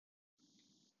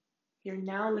You're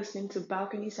now listening to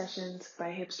Balcony Sessions by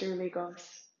Hipster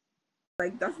Lagos.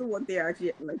 Like that's the one thing I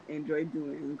actually like enjoy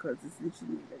doing because it's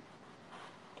literally like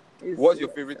it's so What's your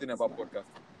like favorite thing about satisfying.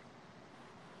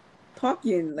 podcasting?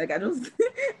 Talking. Like I just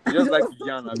I You just just like love to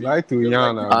yarn, talking. You Abi. like to You just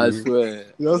like yarn, to I Abi. yarn. swear.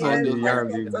 You just Yes, want the Sunday I just yarn,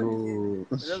 love they night. talking.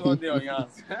 go. Just one day on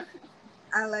yarns.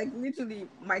 And like literally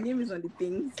my name is on the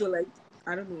thing, so like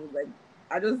I don't know, like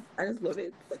I just love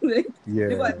it. Like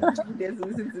people are Yeah. literally there to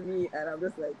listen to me and I'm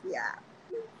just like, yeah.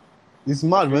 It's I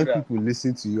mad feel when that. people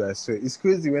listen to you, I swear. It's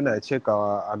crazy when I check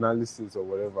our analysis or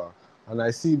whatever and I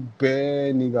see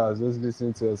bare niggas just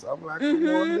listening to us. I'm like, come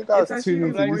on, It's niggas actually tune I'm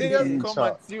in to like, listen to niggas rewarding. each come and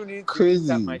other. tune in to eat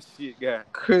at my Crazy. shit, guy.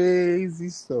 Crazy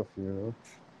stuff, you know.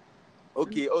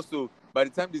 Okay, also, by the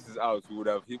time this is out, we would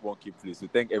have hit 1K play. So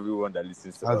thank everyone that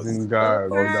listens to As us. in, guy, we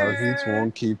would have hit Over.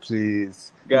 1K,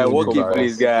 please. Guy, Don't Please go 1K over back.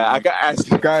 plays, guy. I please. can't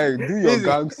ask. Guy, do your This is,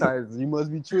 gang signs. You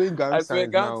must be throwing gang I swear,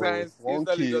 signs gang now. signs.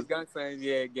 Instantly 1K, just gang signs,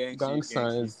 yeah, gang gang shit, gang shit,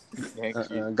 signs, gang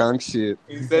shit. gang shit.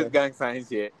 Insert gang signs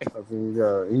here. I think,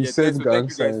 yeah, Yeah, insert so thank gang you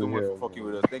guys so signs much here, for fucking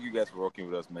with bro. us. Thank you guys for rocking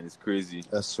with us, man. It's crazy.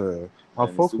 I swear. And And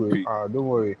it's fuck so with, big. don't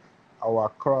worry. Our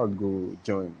crowd go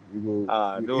join. We go,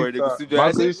 Don't worry, they go after studio. I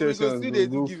balcony said we go sessions, studio, we they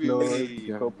do go flood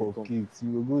giveaway. cup of kicks.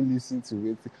 You will go listen to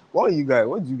it. What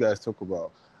do you guys talk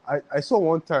about? I saw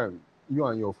one time you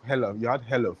and you had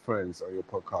hella friends on your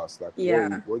podcast. Like,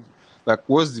 Yeah.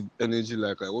 what's the energy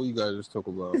like? Like, what you guys just talk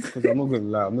about? Because I'm not gonna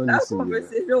lie, I'm not That listening yet.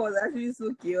 conversation was actually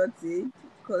so chaotic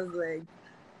because like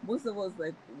most of us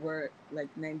like were like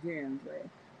Nigerians, right?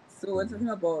 So we're talking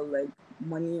about like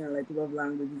money and like love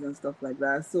languages and stuff like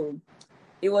that. So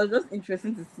it was just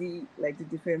interesting to see like the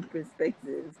different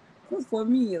perspectives. Because for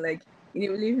me, like in a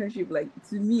relationship, like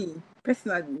to me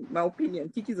personally, my opinion,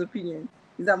 Kiki's opinion,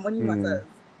 is that money matters.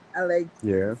 And like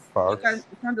Yeah, you facts.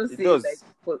 can't just It say does.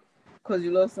 like because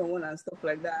you love someone and stuff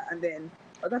like that, and then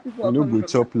other people You are know, coming go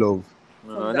from chop love.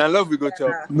 No, and I love we go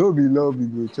chop. No be love, we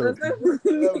go it chop.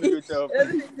 Love we go chop.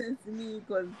 doesn't make sense to me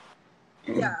because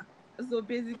yeah. So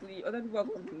basically, other people are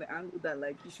coming from the angle that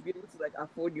like you should be able to like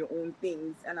afford your own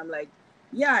things, and I'm like,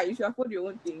 yeah, you should afford your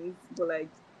own things, but like,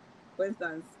 for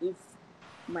instance, if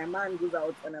my man goes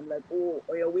out and I'm like, oh,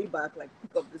 on your way back, like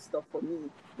pick up this stuff for me,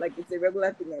 like it's a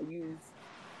regular thing I use.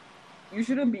 You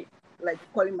shouldn't be like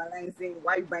calling my line saying,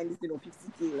 why are you buying this thing on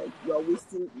 50K? Like you are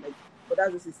wasting like, but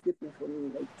that's just a statement for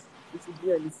me. Like it should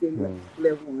be on the same like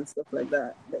level and stuff like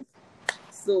that. Like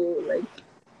so like.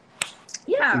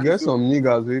 Yeah. You get some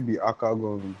niggas will be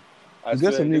akagon. I You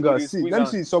get swear, some they go niggas. dey See, squeeze let me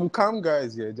am. see. Some calm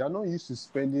guys here, they are not used to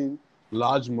spending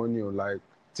large money on like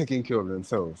taking care of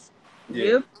themselves. Yeah.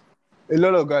 Yep. A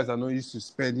lot of guys are not used to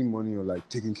spending money on like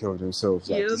taking care of themselves.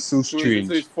 Like Yep. it's so strange.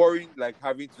 So it's foreign, like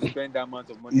having to spend that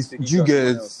amount of money It's taking you care of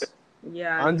someone else. guys,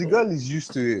 Yeah. and the girl is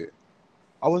used to it.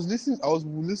 I was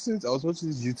watching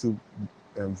this YouTube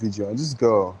video, and this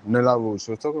girl Nella Rose,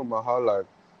 she was talking about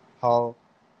how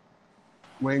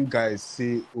when guys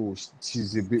say, "Oh,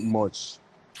 she's a bit much,"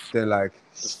 then like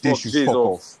they should Jay's fuck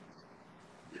off.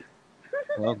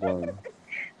 off.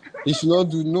 You should not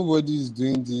do. Nobody is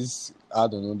doing this. I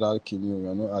don't know that killing.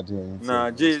 You're not adding anything. Nah,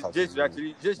 Jay should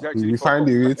actually fuck off.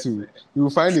 You will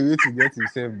find a way to get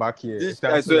himself back here.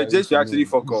 I swear, Jay should actually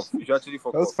fuck off. You should actually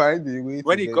fuck Just off. find a way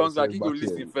When to he get comes back, yourself he go back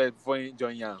listen here. first before he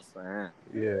join Yans.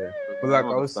 Yeah, but like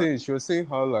I was saying, she was saying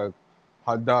how like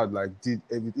her dad like did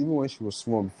everything, even when she was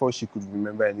small, before she could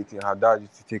remember anything. Her dad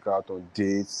used to take her out on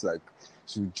dates, like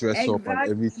she would dress up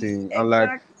and everything, and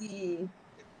like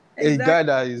a guy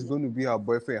that is going to be her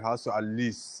boyfriend has to at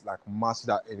least like match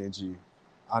that energy.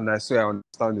 And I swear I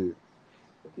understand it.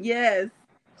 Yes.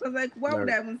 Because like why would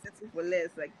I even settle for less?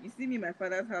 Like you see me in my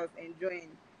father's house enjoying,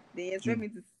 they expect me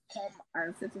to come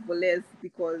and settle for less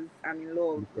because I'm in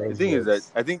love. The thing is that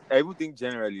I even think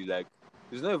generally like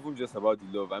it's not even just about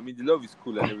the love. I mean the love is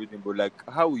cool and everything, but like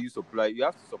how will you supply? You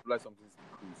have to supply something to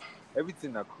the cruise.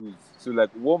 Everything accrues. So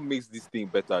like what makes this thing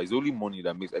better is only money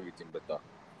that makes everything better.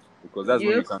 Because that's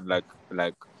when you can like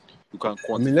you can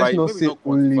quantify. I mean, let's not say not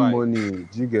only money.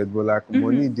 Do you get? But like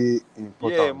money, they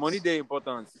important. Yeah, money, they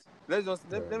important. Let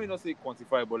me not say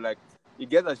quantify, but like it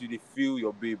gets as you feel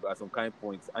your babe at some kind of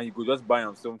point, and you could just buy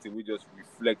them something which just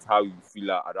reflects how you feel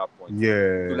her at that point.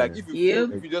 Yeah. So like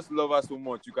if you just love her so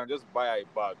much, you can just buy her a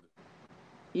bag.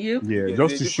 Yeah,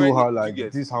 just to show her like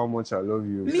this is how much I love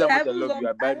you. This is how much I love you.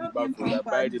 I buy the bag for you. I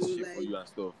buy this shit for you and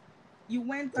stuff. You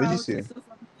went out, you saw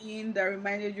something that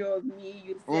reminded you of me.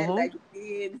 You said like,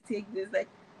 babe, take this. Like,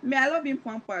 me, I love being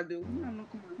pampered though. I'm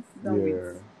not coming and sit down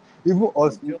with. Even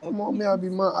us, Good job. mommy, I be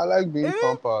man. I like being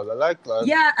pampered. I like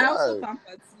Yeah, I also guy.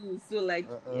 pamper too. So like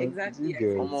You exactly, I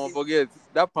get. feel Omo, you. forget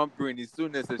that pampering is so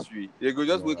necessary. They go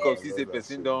just Nah, wake I up, see say love that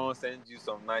person shit. don't send you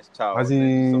some nice chow As or send you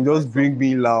in, some nice just stuff. bring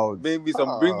me loud. Bring me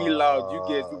loud. You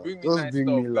get to bring me Just nice bring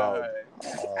me stuff, loud. guy.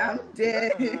 I'm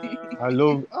dead. I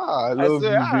love, I love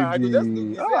swear, you, I could just look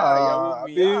baby. this, say, yeah, with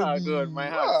me, God, Baby. my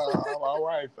heart, My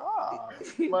wife.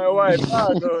 my wife,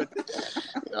 God.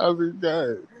 As a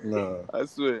guy. Nah, I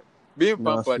swear,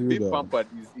 nah, feel being that. pampered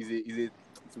is a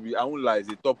to be, I won't lie, is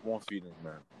a top one feeling,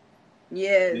 man.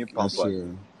 Yes, Being it That's pampered is.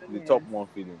 it. is the top one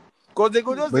feeling. Cause they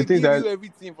go just But they the thing give that you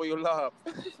everything for your lap.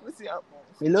 Let's see how.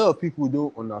 a lot of people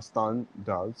don't understand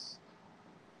that.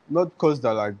 Not because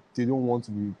that like they don't want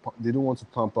to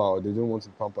pamper or they don't want to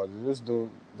pamper. They just don't.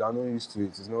 They're not used to it.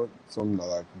 It's not something that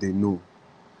like they know.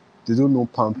 They don't know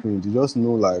pampering. They just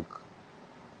know like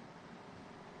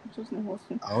Just no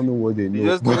hustle. I don't know what they You know,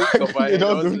 just but know like, they survive just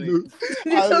don't hustling. know. It's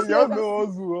They just no just know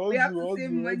hustle. We have to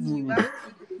save money. We hustle. have to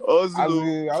do this. As Hustle.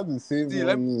 in, how to save See,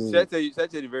 money. should I tell you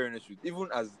the very honest truth. Even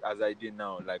as I did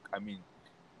now, like I mean,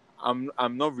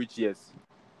 I'm not rich yet,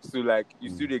 so like you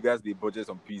still the guys they budget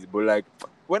some peas, but like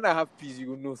when I have peas, you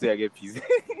will know say I get peas.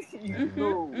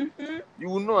 You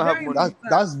will know I have Very money.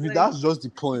 That's just the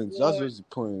point. That's What? just the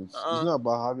point. It's not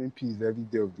about having peace every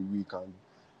day of the week and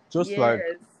just like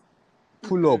Yes.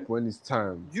 pull up when it's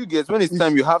time. You get when it's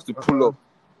time, you have to pull up.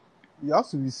 You have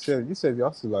to be said. You said you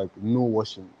have to like know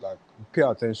like pay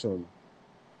attention.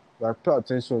 Like pay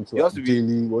attention to You her have to be.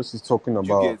 daily, what she's talking You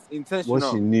about, get what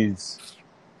she intentional. needs,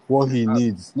 what he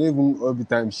needs. Not even every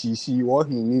time she what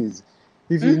he needs.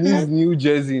 If he needs Mm-hmm. new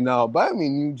jersey now, buy me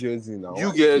new jersey now.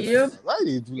 You get. Why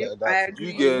do you do Yep, like I that? You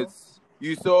agree. get.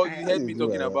 You Why do heard you me do like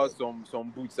talking about that?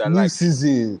 some boots I New like.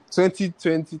 season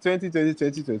 2020, 2020,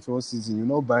 2021 season. You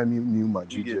not buy me new You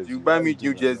Madrid get. You jersey. buy Why you me do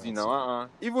new like jersey that? now.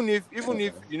 Even if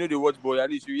you know the watch ball, at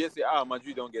least you say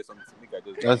Madrid don't get something. Make I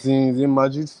just buy. As in the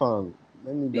Madrid fan.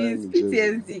 Let me buy It's me jersey.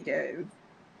 PTSD, guys.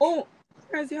 Oh,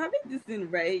 guys, you're having this thing,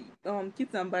 right?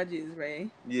 Kits and badges, right?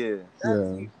 Yeah, That's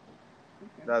Yeah, you.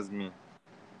 Okay. that's me.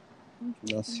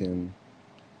 that's him.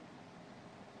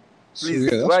 So Please,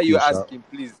 yeah, why that's are you cool, Sha. asking?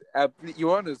 Please, you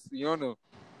want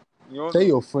Tell to.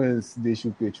 your friends they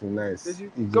should They patronize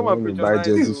should if they come and want to buy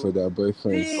patronize jerseys for you. their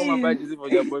boyfriends. Come and buy Please. jersey for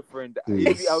their boyfriend.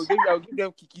 Please. I'll give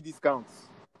them Kiki discounts.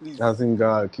 Please. As in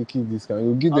God, Kiki discount.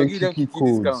 You give I'll them give them Kiki Kiki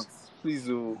codes. discounts. Please,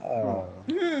 oh. Ah,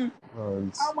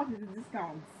 and How much is the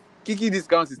discount? Kiki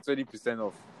discounts is 20%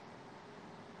 off.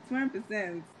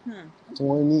 20%.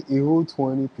 20, a whole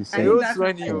I A 20%. need whole that kind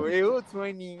 20, of. oh, a whole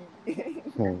 20.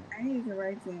 I need to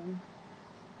write in.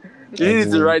 You As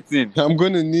need the in, right thing. I'm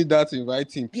gonna need that in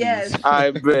writing, please. Yes.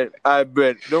 I bet.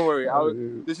 Don't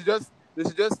worry. They should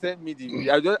just send me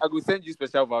I will send you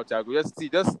special voucher. I will just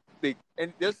take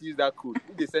and just use that code.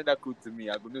 If they send that code to me,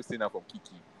 I will not send that from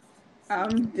Kiki.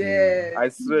 I'm dead. I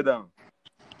swear down.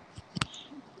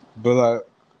 But like,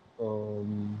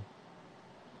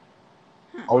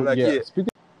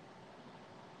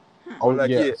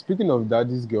 Yeah. Speaking of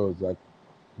daddy's girls, like,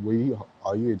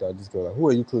 are you a daddy's girl? Like, who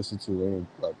are you closer to? When you,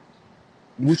 like,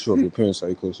 which of your parents are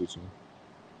you closer to?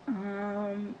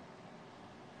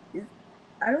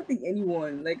 I don't think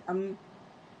anyone. Like I'm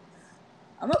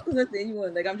not closer to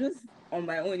anyone. Like I'm just on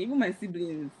my own. Even my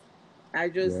siblings, I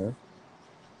just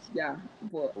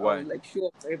But Why? I'll like show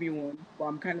up for everyone. But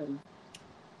I'm kind of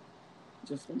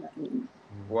just on my own.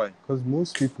 Why? Because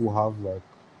most people have like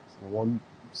one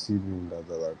sibling that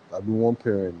they're like, I mean, one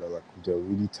parent that like they're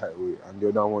really tight with, and the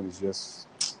other one is just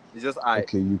It's just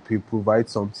okay. You provide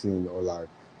something or like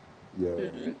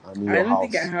I'm in I your don't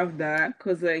think I house. have that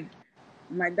because like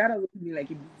my dad always been like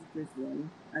a busy person,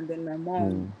 and then my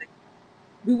mom like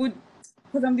we would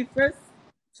because I'm the first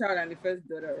child and the first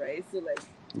daughter, right? So like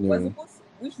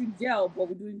we should gel, but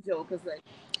we don't gel because like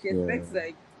she expects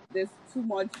like there's too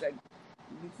much like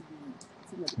literally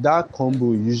too much. That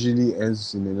combo usually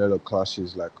ends in a lot of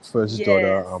clashes, like first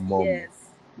daughter and mom.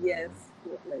 Yes.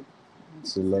 So, like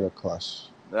it's a lot of clash.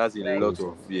 That's a lot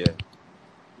of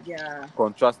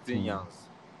contrasting yarns.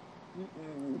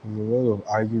 There's a lot of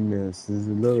arguments. There's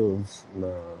a lot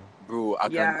of Bro, I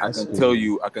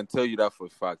can tell you that for a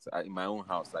fact. In my own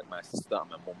house, like my sister and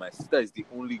my mom. My sister is the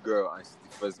only girl and she's the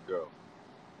first girl.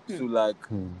 So like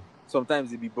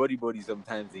sometimes they be body,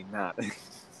 sometimes they not.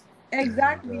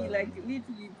 Exactly. Like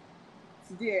literally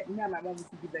today, me and my mom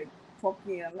would be like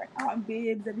talking. I'm like,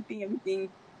 babes, everything.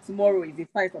 Tomorrow is a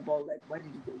fight about like, why did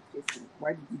you go kissing?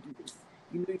 Why did you do this?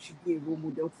 You know, you should be a role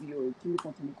model to your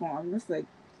Kimiko. I'm just like,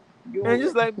 yo, and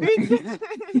just like, bitch.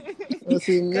 I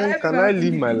say, can I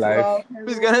live my life?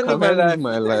 Please, can I live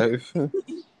my life?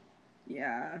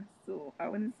 Yeah. So I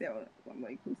wouldn't say I'm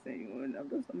like who's saying I'm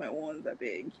just on my ones, I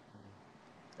beg.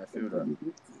 I feel that. Are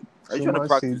you So trying to much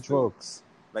practice drugs?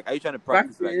 Like, are you trying to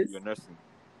practice like your nursing?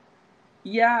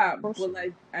 Yeah, but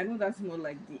like I know that's not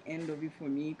like the end of it for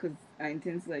me because I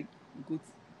intend to like go to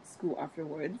school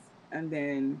afterwards, and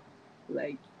then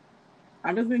like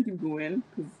I'm just going to keep going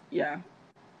because yeah,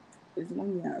 it's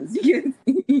 1 year. As you can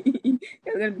see,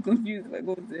 I'm gonna be confused if I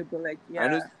go to it, but like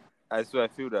yeah. I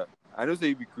feel that. I know, say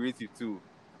you be creative too.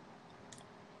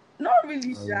 Not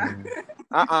really,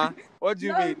 Sha. What do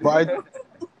you mean?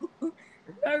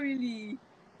 Not really.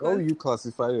 How will you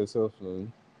classify yourself,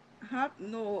 man?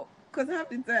 No, because half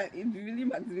the time it really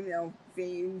Maximilian I'm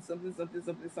saying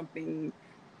something.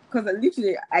 Because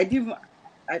literally, I don't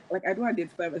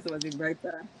identify myself as a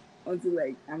writer until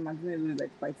like I'm Maximilian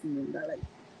like fighting them. That like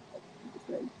it's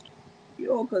like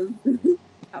because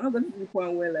I'm not going to the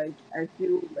point where like I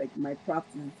feel like my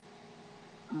craft is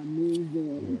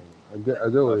amazing. I get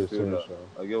what you're saying,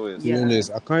 Sha. I get what you're To saying. be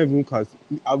honest, I can't even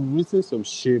I've written some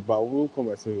shit, but I won't call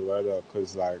myself a writer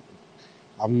because like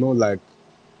I'm not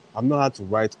how to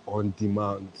write on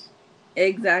demand.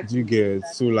 Exactly. Do you get it?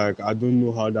 So like I don't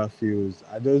know how that feels.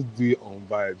 I just do it on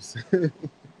vibes. To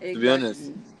be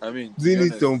honest, I mean, doing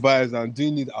it on vibes and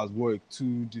doing it as work,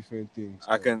 two different things.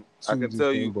 I can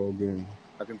tell you. Ball game.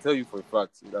 I can tell you for a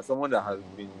fact that someone that has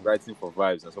been writing for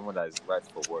vibes and someone that is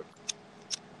writing for work,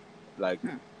 like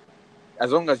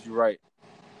as long as you write,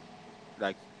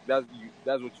 like that's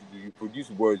what you do. You produce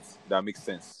words that make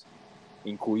sense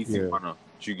in cohesive manner.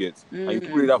 You get, and you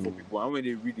put it out for people, and when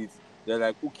they read it, they're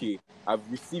like, okay, I've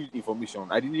received information.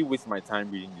 I didn't waste my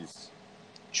time reading this.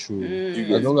 True.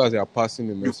 As long as they are passing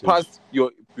the message. You passed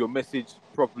your message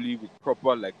properly with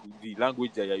proper like the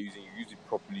language that you're using. You use it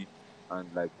properly and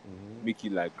like make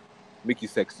it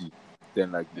sexy.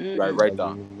 Then like you're a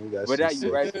writer.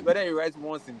 Whether you write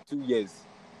once in 2 years,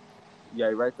 you're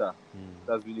a writer.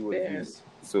 That's really what it is.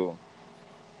 So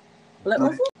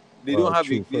they don't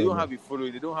have a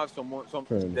following. They don't have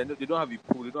they don't have a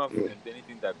pull. They don't have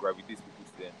anything that gravitates people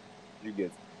to them. You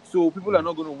get. So people are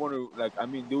not going to want to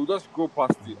they will just scroll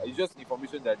past it. It's just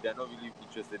information that they're not really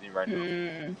interested in right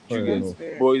now.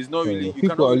 But it's not really. You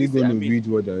people are only going to read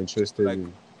what they're interested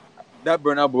in. That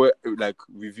Burna Boy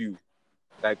review,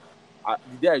 the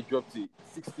day I dropped it,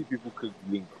 60 people clicked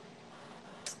the link.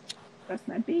 That's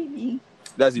my baby.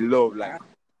 That's a lot of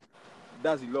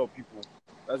that's a lot of people.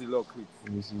 That's a lot of clicks.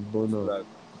 This is Burna.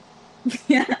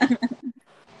 Yeah.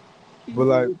 But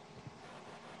like.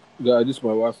 Yeah, this is my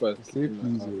Wi-Fi. Say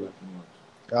please.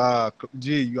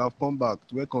 Jay, you have come back.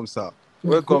 Welcome, sir.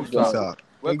 Welcome, sir.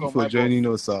 Thank you for joining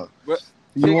us, sir.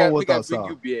 You want water, sir?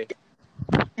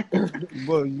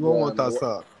 But you want water,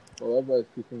 sir? My Wi-Fi is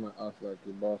kicking my ass like a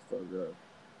bastard,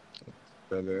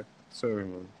 yeah. Sorry,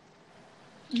 man.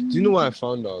 Do you know what I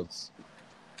found out?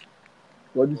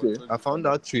 What did you say? I found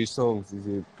out Trey Songz is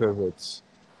a pervert.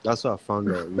 That's what I found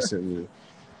out recently.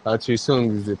 That Trey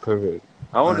Songz is a pervert.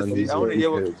 I want to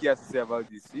hear what Kiki has to say about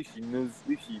this. If she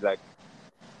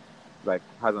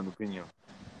has an opinion.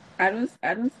 I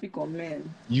don't speak on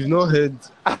men. You've not heard.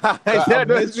 I've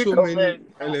heard so many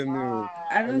LMO.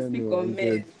 I don't speak on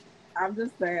men. I'm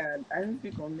just tired. I don't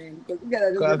speak on men because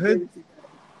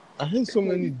I heard so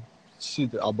many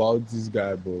shit about this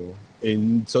guy, bro,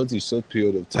 in such a short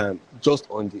period of time, just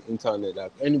on the internet.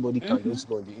 Like anybody can just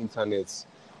go on the internet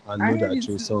and know that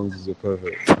Trey Songz is a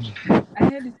pervert. I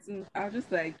heard it too. I was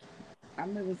just like,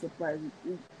 I'm not even surprised.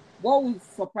 What would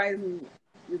surprise me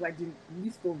is like the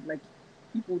list of like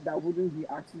people that wouldn't be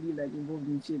actually like involved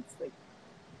in shit. Like,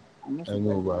 I'm not surprised. I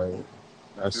know, right?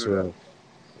 That's right.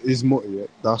 It's more. Yeah,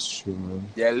 that's true, man.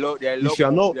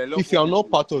 If you're not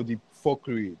part of the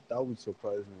fuckery, that would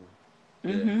surprise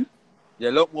me. Yeah. There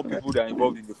are a lot more people that are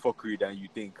involved in the fuckery than you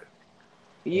think.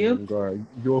 Yep. Oh God.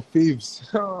 Your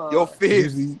faves. Your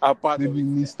faves are part of it.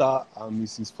 Mr. and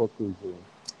Mrs. Fuckery, bro.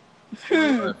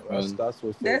 That's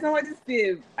what. There's somebody's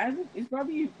fave. It's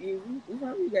probably you. It's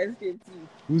probably you guys' fave too.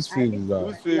 Whose fave is that?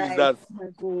 Whose fave is that? Oh my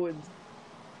God.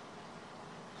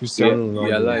 Cristiano Ronaldo.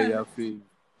 Yeah, like your fave.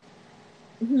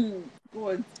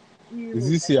 God. Is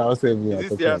this CR7 we are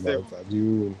talking about?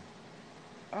 You.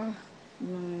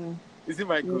 No. Is it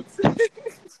my goat?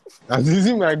 Is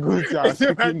it my goat? Yeah,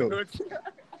 speaking of.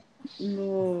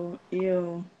 No,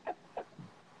 ew.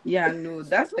 Yeah, no,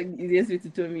 that's like the easiest way to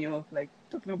turn me off. Like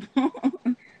talking about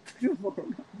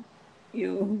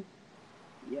ew.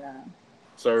 Yeah.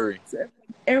 Sorry. So,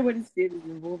 everybody's fave is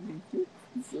involved in shit.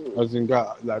 So. As in,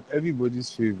 God, like everybody's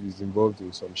fave is involved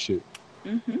in some shit.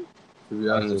 To be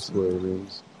honest, that's what it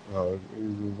is. It's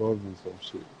involved in some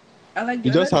shit. I like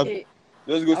you just have.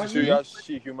 Let's go to show you how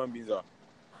shit human beings are.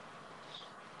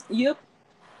 Yep.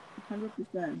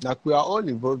 100%. Like we are all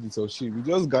involved in some shit. We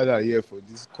just gather here for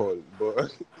this call,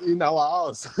 but in our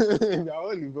house, we are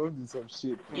all involved in some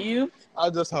shit. Yep.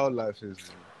 That's just how life is.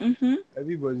 Mm-hmm.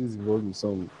 Everybody's involved in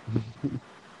some.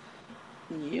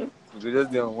 Yep. They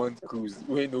just there on one cruise.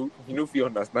 You know if you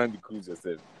understand the cruise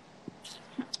yourself.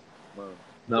 Man.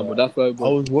 Nah, but that's why I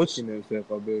was watching themselves,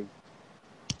 I beg.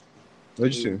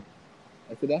 What you say?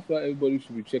 I said that's why everybody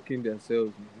should be checking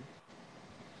themselves, man.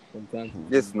 Sometimes.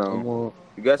 Yes, now.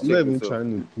 You guys I'm check not even yourself.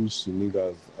 trying to push the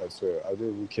niggas, I swear. I don't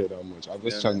even care that much. I'm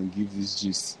just trying to give this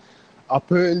gist.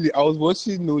 Apparently, I was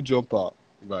watching No Jumper,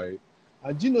 right?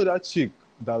 And do you know that chick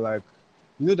that, like,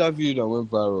 you know that video that went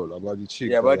viral about the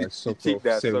chick that, like, sucked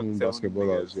off 7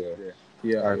 basketballers?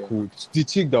 Yeah. Cool. The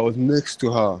chick that was next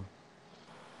to her,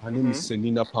 her name is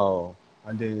Selena Powell.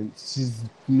 And then she's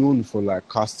known for, like,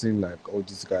 casting, like, all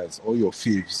these guys, all your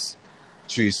faves.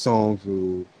 Trey Songz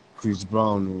or Chris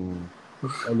Brown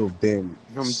or all of them.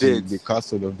 They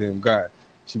cast all of them. Guy,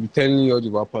 she be telling you all the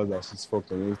rappers that she's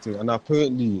fucked and everything. And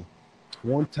apparently,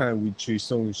 one time with Trey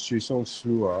Songz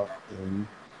flew her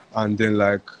and then,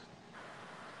 like,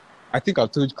 I think I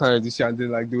told you kind of this year, and then,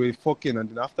 like, they were fucking, and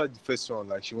then after the first round,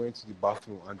 like, she went to the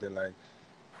bathroom, and then, like,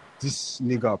 this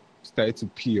nigga started to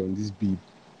pee on this babe.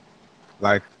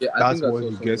 Like, that's what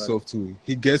he gets off to.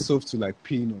 He gets off to, like,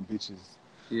 peeing on bitches.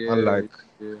 Yeah,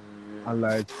 and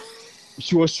like,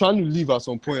 she was trying to leave at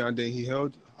some point, and then he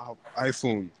held her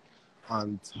iPhone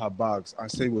and her bags and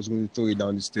said he was going to throw it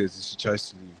down the stairs if she tries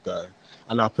to leave, guy.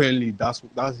 And apparently, that's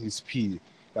his pee.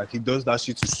 Like, he does that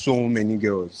shit to so many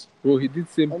girls. Bro, he did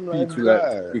same pee to,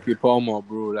 like, Kiki Palmer,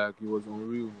 bro. Like, he was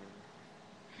unreal, man.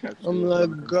 Actually, I'm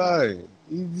like, guy,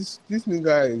 this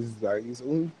nigga is, like, his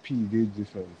own pee did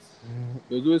different.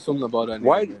 There's always something about that.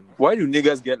 Why do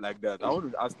niggas get like that? I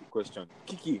want to ask a question.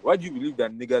 Kiki, why do you believe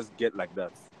that niggas get like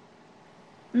that?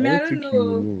 I don't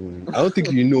know. I don't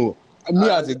think you know. Me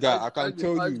as a guy, I can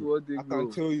tell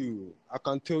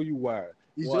you why.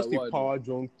 It's just a power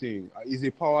drunk thing. It's a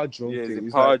power drunk thing.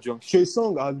 It's power drunk. Trey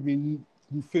Songz has been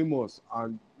famous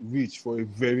and rich for a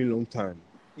very long time.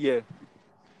 Yeah.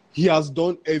 He has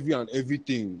done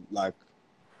everything like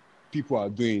people are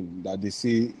doing that they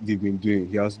say they've been doing.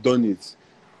 He has done it.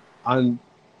 And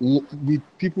with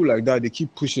people like that, they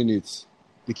keep pushing it.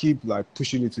 They keep, like,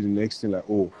 pushing it to the next thing, like,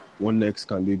 oh, what next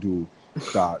can they do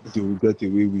that they will get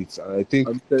away with? And I think,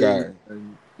 guy,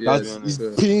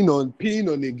 peeing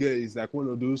on a girl is like one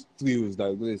of those thrills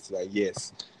that goes like,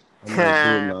 yes. I'm like,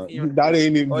 bro, nah. That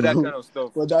ain't it, bro. All that kind of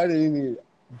stuff. But that ain't it.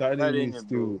 That ain't it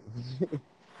still.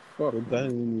 But that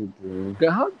ain't it,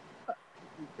 bro.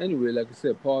 Anyway, like I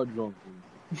said, power drunk.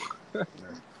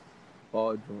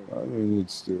 Power drunk. I ain't it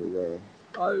still, bro.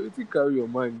 I think carry your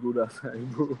mind go that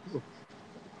side, bro.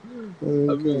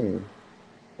 Okay. I mean,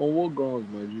 on what grounds,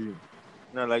 my G?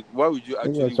 Now, like, why would you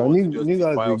actually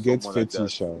niggas they get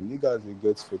fetish, niggas they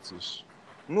get fetish.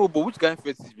 No, but which kind of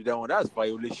fetish be that one? That's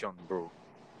violation, bro.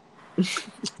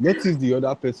 That is the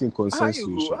other person consent.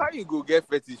 How you go get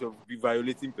fetish of be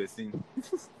violating person?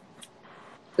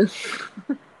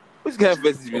 Which kind of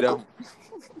fetish be that one?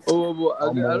 Oh, but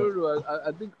I don't know.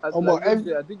 I think I've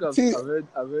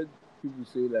heard people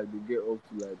say like they get up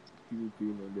to like people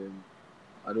peeing on them.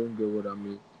 I don't get what I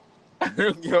mean. I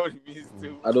don't get what it means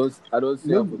too. I don't see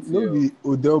no the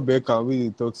Odell Beckham when he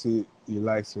talks he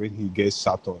likes when he gets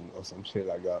shot on or some shit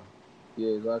like that. Yeah,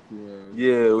 exactly, man.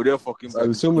 Yeah, Odell fucking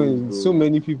like, so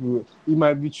many people, it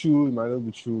might be true, it might not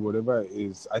be true, whatever it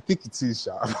is. I think it is,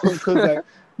 because like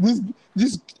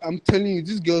this I'm telling you,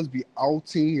 these girls be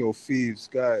outing your faves,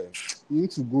 guy. You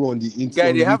need to go on the internet.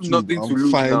 Guy, they have YouTube nothing to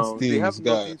lose find now. Things, they have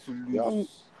guy. nothing to lose.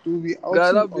 To be outing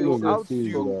all of your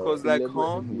faves, because like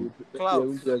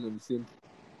clouds.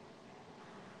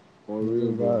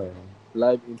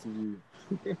 Live interview.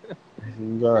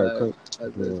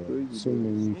 So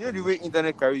many. You know the way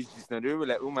internet carries this now. They were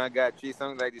like, "Oh my God, Trey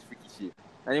sounds like this freaky shit,"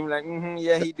 and I'm like,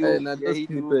 "Yeah, he do. Yeah, he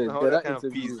do."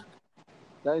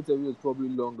 That interview was probably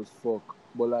long as fuck,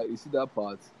 but like you see that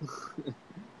part.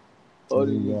 All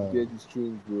you need to get is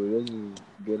streams, bro. Then you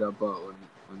get that part on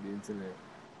the internet,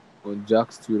 on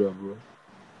Jack's Twitter, bro.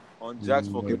 On Jack's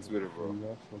fucking Twitter, bro.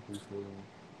 It's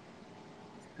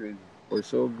crazy. Oh, it's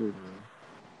so good, man.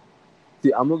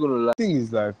 See, I'm not gonna lie. The thing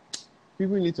is, like,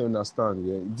 people need to understand,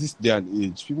 yeah, this day and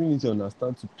age, people need to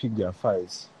understand to pick their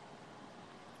fights.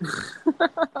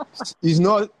 It's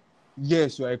not,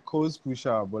 yes, you're a cause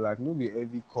pusher, but like, no be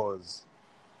every cause.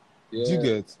 Yeah, do you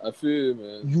get? I feel,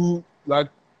 man. You, like,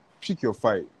 pick your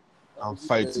fight and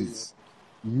fight it.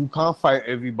 You can't fight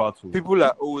every battle. People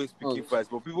are always picking fights,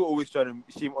 but people always try to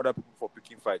shame other people for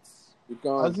picking fights.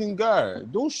 As in, guy,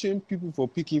 don't shame people for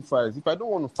picking fights. If I don't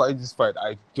want to fight this fight,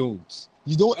 I don't.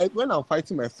 You don't. When I'm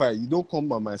fighting my fight, you don't come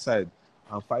by my side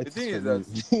and fight The thing it is for that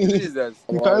me. the thing is that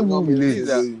You can't even relate.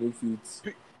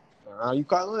 You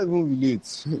cannot even relate.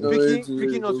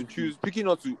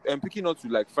 Picking not to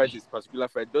like fight this particular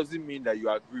fight doesn't mean that you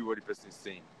agree with what the person is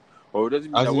saying, or it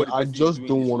doesn't mean As that in, what the I person is just doing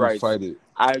don't is want to right. fight it.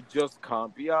 I just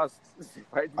can't be asked.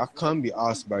 I can't be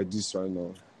asked by this right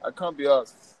now. I can't be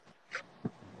asked.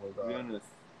 To be honest,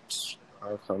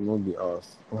 I cannot be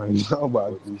asked right now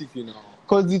about this. Kiki now.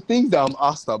 Because the things that I'm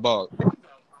asked about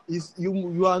is you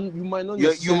might not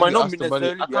necessarily you might not be asked about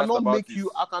it. I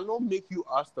cannot make you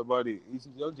asked about it. It's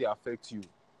just they affect you.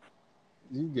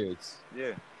 You get?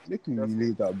 Yeah. Make me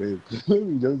relate, babe. Let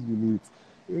me just relate.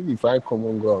 Maybe find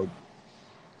common ground.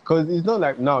 Because it's not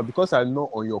like now, because I'm not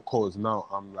on your cause now,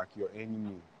 I'm like your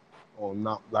enemy. Or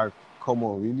not, like, come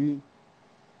on, really?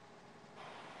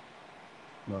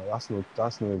 No, that's not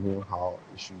even how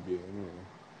it should be anyway.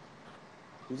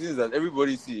 The thing is that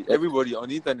everybody on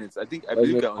the internet, I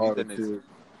believe that on the internet,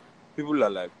 people are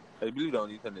like, I believe that on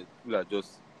the internet,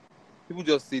 people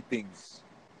just say things.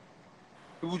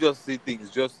 People just say things,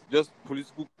 just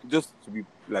political, just to be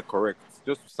like correct,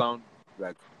 just to sound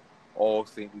like all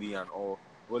saintly and all.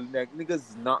 Well, like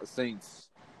niggas is not saints.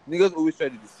 Niggas always try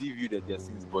to deceive you that they're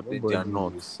saints, but they are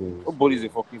not. Nobody's a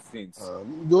fucking saint.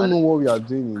 You don't know what we are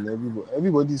doing in everybody.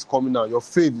 Everybody is coming out. Your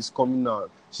fave is coming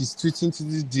out. She's tweeting to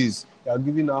this. You are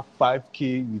giving her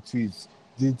 5K retweets.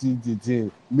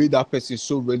 Make that person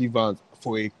so relevant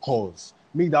for a cause.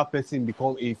 Make that person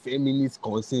become a feminist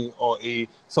concern or a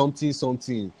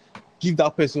something. Give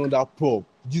that person that prop.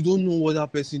 You don't know what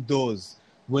that person does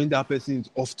when that person is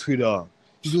off Twitter.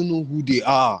 You don't know who they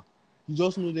are. You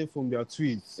just know them from their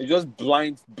tweets. It's just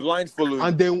blind following.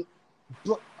 And then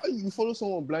you follow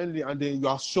someone blindly, and then you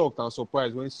are shocked and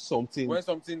surprised when something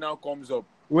now comes up.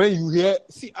 When you hear,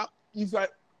 see, I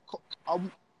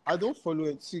don't follow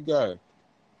it. See, guy.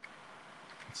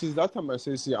 Since that time I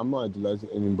said, see, I'm not idolizing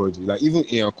anybody. Like even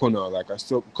in a corner, like I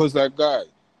still, because like guy,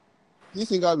 this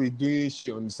thing I be doing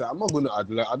shit on the side. I'm not gonna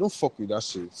idolize. I don't fuck with that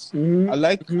shit. Mm-hmm. I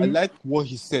like what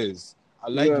he says. I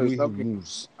like the way he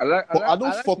moves. But I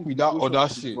don't fuck with that other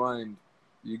shit.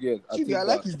 You get? I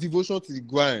like his devotion to the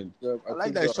grind. Yeah, I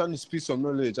like that he's trying to speak some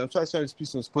knowledge. I'm trying to speak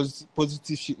some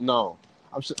positive shit now.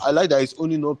 I like that he's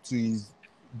owning up to his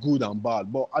good and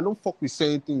bad. But I don't fuck with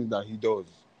certain things that he does.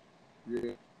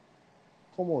 Yeah.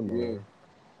 Come on, yeah. man.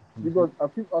 Because I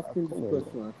keep asking this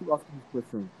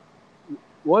question.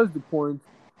 What is the point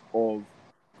of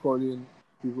calling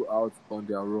people out on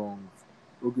their wrongs?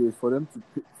 Okay, it's for them to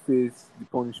face the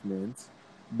punishment,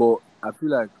 but I feel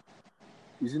like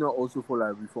is it not also for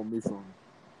like reformation?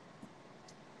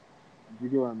 Do you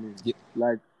get what I mean? Yeah.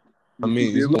 Like, I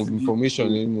mean, it's not information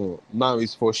anymore. Now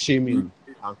it's for shaming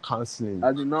and cancelling.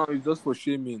 I mean, now it's just for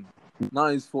shaming. Now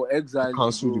it's for exiling.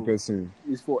 Cancel the person.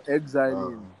 It's for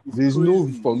exiling. There's crazy. no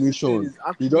information.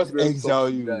 He just exile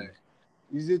you. Guy.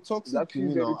 He's a toxic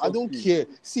thing now. I don't care.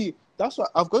 See, that's why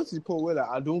I've got to the point where like,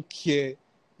 I don't care.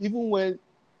 Even when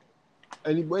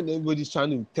everybody's trying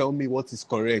to tell me what is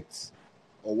correct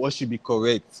or what should be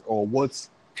correct or what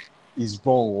is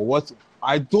wrong or what,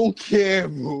 I don't care,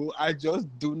 bro. I just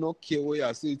do not care what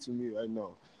you're saying to me right now.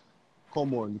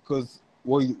 Come on, because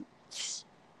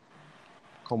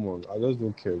come on, I just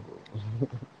don't care, bro.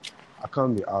 I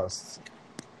can't be asked.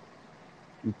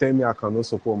 You tell me I cannot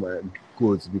support my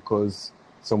goats because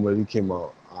somebody came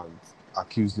out and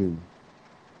accused him.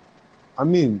 I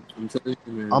mean,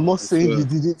 I'm not saying he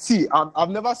didn't. See, I've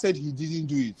never said he didn't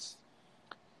do it.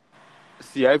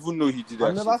 See, I even know he did that.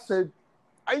 I've never said.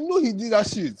 I know he did that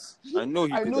shit. I know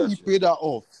he paid that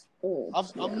off.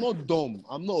 I'm not dumb.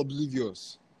 I'm not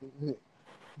oblivious.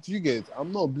 Do you get?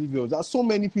 I'm not oblivious. There's so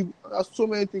many people. There's so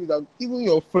many things that even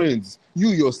your friends, you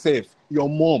yourself, your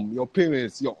mom, your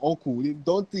parents, your uncle, they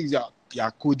don't think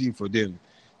you're coding for them,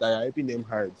 that you're helping them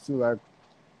hide. So like,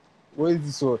 what is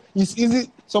this one? It's easy.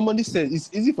 Somebody said it's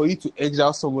easy for you to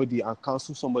exile somebody and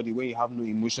cancel somebody when you have no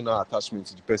emotional attachment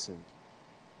to the person.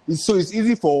 It's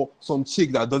easy for some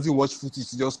chick that doesn't watch footage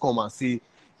to just come and say,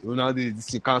 Ronaldo,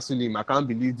 this is cancel him. I can't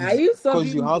believe this.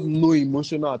 Because you have no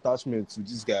emotional attachment to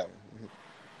this guy.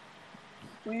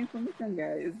 For information,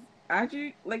 guys,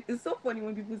 actually, like, it's so funny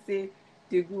when people say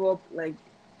they grew up like,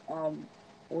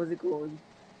 what's it called?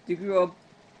 They grew up.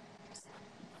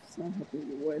 It's not helping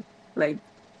the word. Like,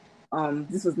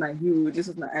 this was my hero. This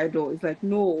was my idol. It's like,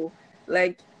 no,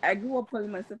 like, I grew up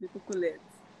calling myself a cocolet.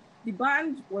 The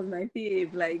band was my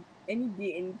fave. Like, any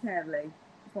day, anytime. Like,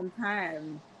 from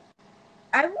time.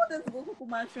 I wanted to go Coco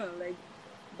Mansion. Like,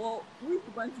 but who is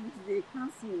the band to today?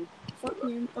 Cancel. Fuck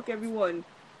him. Fuck everyone.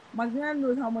 Magdalena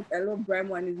knows how much I love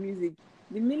Brimo and his music.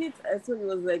 The minute I saw it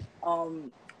was like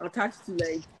attached to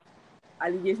like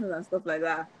allegations and stuff like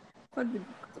that, cut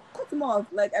him off.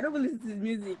 Like I don't even listen to his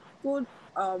music. Told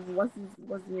what's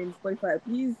his name, Spotify,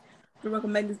 please don't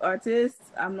recommend this artist.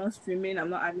 I'm not streaming, I'm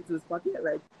not adding to his pocket.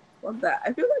 Like fuck that.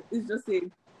 I feel like it's just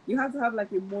you have to have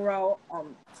like a moral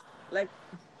like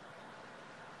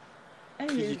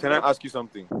anyways, Kiki, can I ask you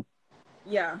something?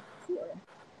 yeah, sure.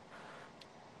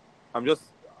 I'm just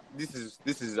this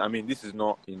is I mean this is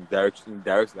not in direct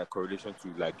like correlation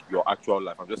to like your actual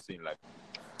life. I'm just saying like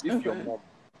if your mom,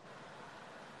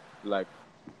 like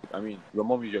I mean your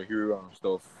mom is your hero and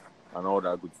stuff and all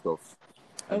that good stuff,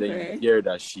 and then you hear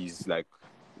that she's like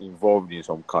involved in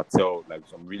some cartel, like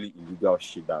some really illegal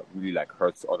shit that really like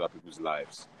hurts other people's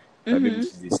lives. Like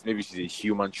maybe she's a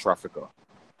human trafficker or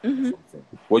something.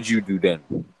 What do you do then?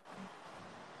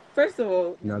 First of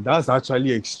all, now that's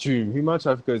actually extreme. Human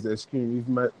trafficker is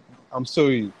extreme. I'm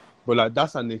sorry, but like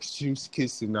that's an extreme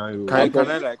case scenario. Can I you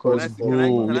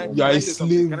are a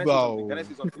slave, Can I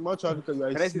say something? Human trafficker, you are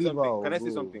a slave. Can I say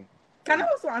something? Can I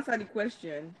also answer the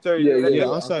question? Sorry,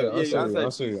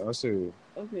 answer it.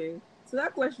 Okay, so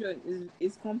that question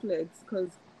is complex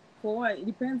because for one, it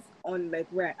depends on like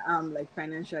where I am like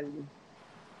financially.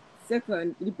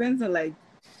 Second, it depends on like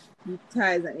the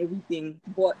ties and everything.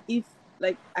 But if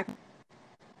like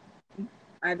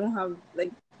I don't have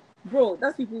like, bro,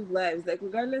 that's people's lives. Like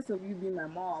regardless of you being my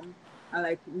mom and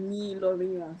like me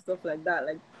loving you and stuff like that.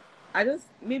 Like I just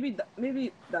maybe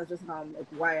that's just how I'm like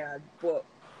wired. But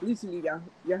literally,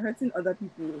 you're hurting other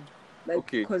people. Like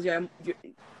because you're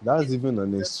that's even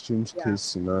an extreme case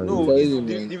scenario. No,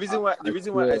 the reason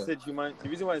why I said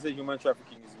human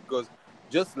trafficking is because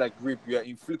just like rape, you are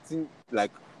inflicting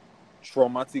like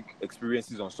traumatic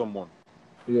experiences on someone.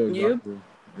 Yeah, exactly.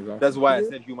 That's why I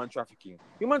said human trafficking.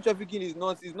 Human trafficking is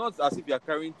not as if you are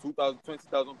carrying 20,000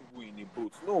 people in a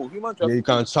boat. No, human trafficking. Yeah, you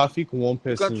can traffic one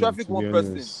person. You can traffic one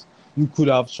person. You could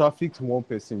have trafficked one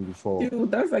person before.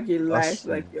 Dude, that's like a life,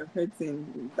 like you're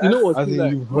hurting. You know what? I think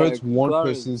you've hurt one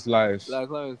person's life.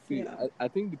 Like, see, I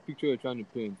think the picture you're trying to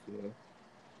paint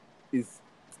is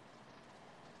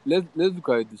let's look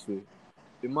at it this way.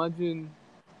 Imagine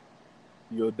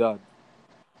your dad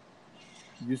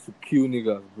used to kill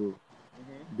niggas, bro,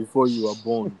 before you were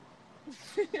born.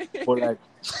 But like,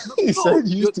 he said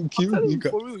he used to kill niggas.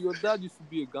 For real, your dad used to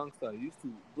be a gangster. He used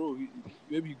to, bro.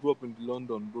 Maybe he grew up in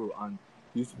London, bro, and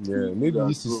he used to maybe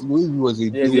niggas, maybe he was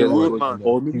a road man,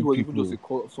 or maybe he was even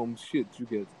just some shit. You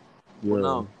get. But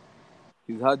now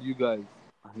he's had you guys,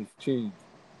 and he's changed.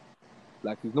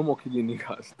 Like he's no more killing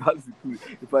niggas. That's the clue.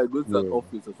 If I go to that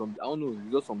office or something, I don't know.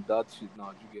 It's just some dad shit now.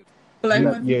 You get. Like,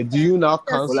 do you now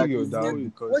cancel your dad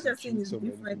because what you're saying is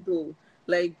different though?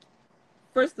 Like,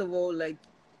 first of all, like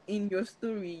in your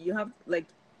story, you have like,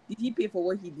 did he pay for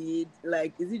what he did?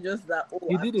 Like, is it just that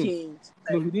he didn't change?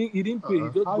 Like, no, he didn't pay. He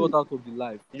just got out of the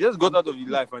life. He just got out of the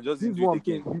life and just this is what I'm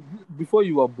saying. Before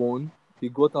you were born, he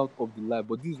got out of the life.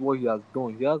 But this is what he has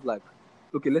done. He has like,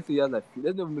 okay, let's say he has like,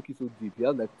 let's never make it so deep. He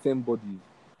has like 10 bodies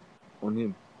on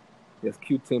him. He has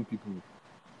killed 10 people,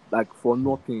 like for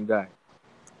nothing, guy.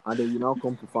 And then you now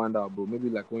come to find out, bro, maybe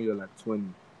like when you're like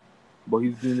 20. But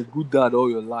he's been a good dad all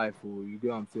your life, or you get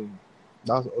what I'm saying?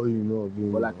 That's all you know of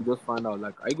him. But like, you just find out,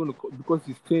 like, are you gonna because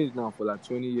he's changed now for like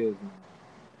 20 years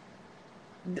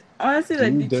now. Honestly,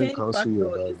 like the change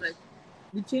factor is like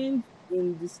the change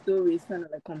in the story is kind of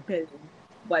like compelling,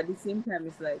 but at the same time,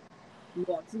 it's like,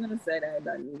 no, I'm still gonna side eye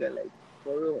that nigga, like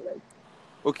for real, like.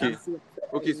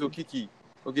 Okay, so Kiki,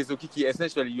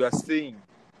 essentially, you are saying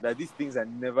that these things are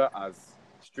never as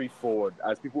straightforward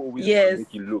as people always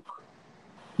make you look.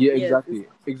 Yeah, exactly.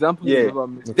 Example. Yeah.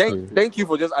 Thank you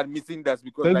for just admitting that,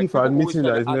 because thank you for admitting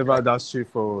that it's never that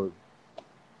straightforward.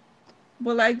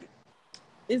 But like,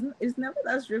 it's never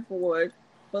that straightforward.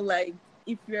 But like,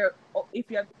 if you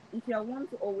want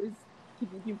to always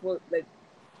keep looking for like,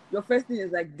 your first thing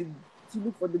is like to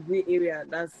look for the gray area.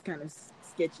 That's kind of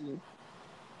sketchy.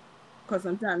 Because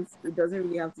sometimes it doesn't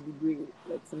really have to be gray.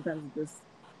 Like sometimes it just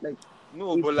like.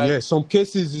 No, but like some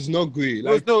cases it's not gray.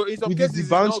 Like in some cases it's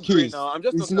not gray now. I'm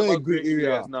just talking about gray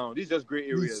areas now. These just gray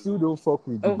areas. You still don't fuck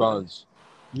with the bands.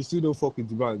 You still don't fuck with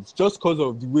the bands just because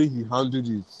of the way he handled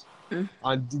it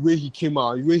and the way he came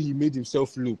out, the way he made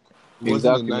himself look. It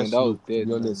wasn't a nice look, to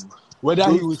be honest.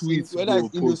 Whether he's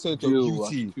innocent or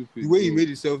guilty, the way he made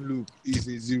himself look is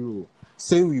a 0.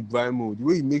 Same with Brimo. The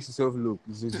way he makes himself look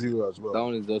is a 0 as well. That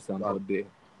one is just out there.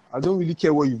 I don't really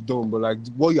care what you've done, but like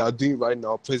what you are doing right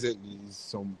now presently is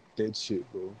some dead shit,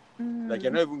 bro. Like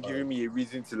you're not even giving me a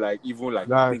reason to like even like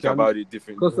think about it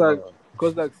differently.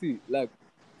 Because like see, like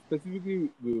specifically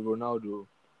with Ronaldo,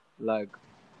 like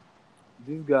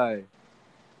this guy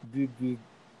did this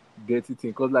dirty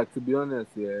thing. Cause like, to be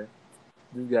honest, yeah,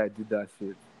 this guy did that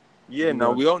shit. Yeah,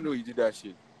 now we all know he did that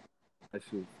shit.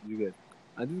 You get.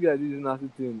 And this guy did this nasty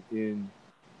thing in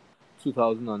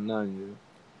 2009, yeah.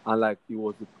 And like there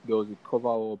was a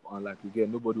cover up, and like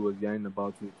again nobody was hearing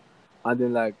about it. And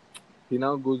then like he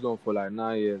now goes on for like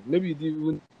 9 years. Maybe he didn't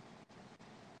even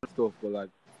stuff, but like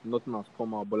nothing has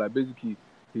come out. But like basically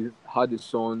he had a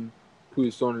son, put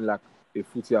his son in like a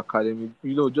footy academy,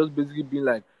 just basically being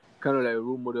like kind of like a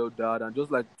role model dad, and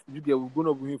just like we've grown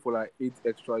up with him for like 8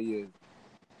 extra years.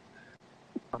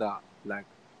 That like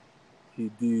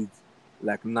he did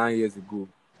like 9 years ago.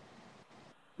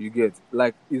 You get,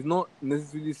 like, he's not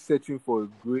necessarily searching for a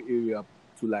gray area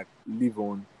to like live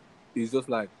on. It's just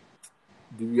like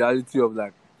the reality of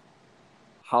like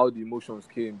how the emotions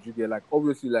came. You get, like,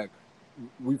 obviously, like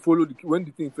we followed when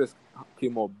the thing first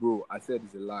came up, bro. I said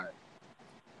it's a lie,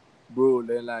 bro.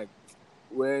 Then like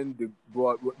when they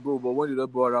brought, bro, but when they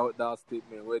brought out that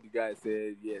statement where the guy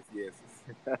said yes,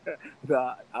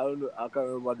 that, I don't know, I can't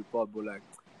remember the part, but like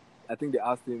I think they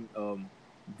asked him,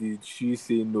 did she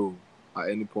say no at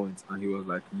any point, and he was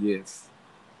like yes.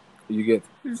 You get.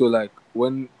 So like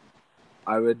when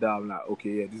I read that, I'm like,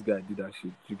 okay, yeah, this guy did that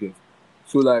shit. You get.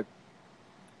 So like,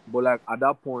 but like at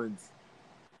that point,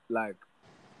 like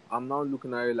I'm now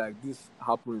looking at it like this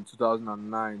happened in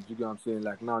 2009. You get what I'm saying?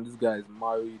 Like now this guy is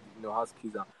married, has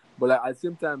kids, but like at the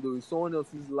same time though, it's someone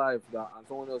else's life and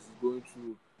someone else is going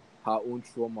through her own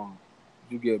trauma.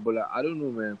 You get. But like I don't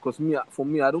know, man, because for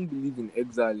me, I don't believe in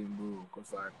exiling, bro.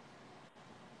 Because like,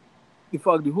 in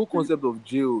fact, the whole concept of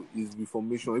jail is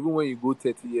reformation. Even when you go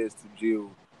 30 years to jail,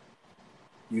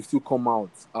 you still come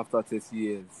out after 30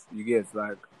 years. You get,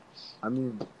 like, I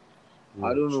mean, Yeah,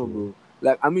 I don't know, true. bro.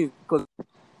 Like, I mean, because.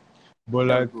 But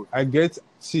like, I get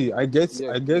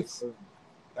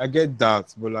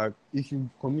that. But like, if you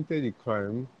committed a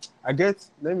crime, the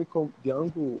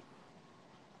angle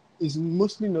is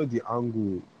mostly not the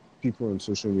angle people on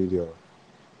social media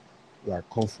like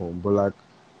come from, but like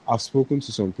I've spoken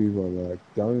to some people and like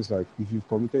the angle is like, if you've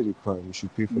committed a crime, you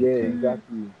should pay for the crime.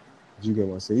 Exactly. Do you get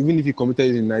what I'm saying? Even if you committed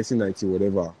it in 1990,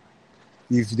 whatever,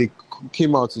 if they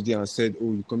came out today and said,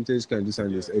 "Oh, you committed this crime, this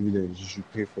and there's evidence," you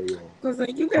should pay for your. Because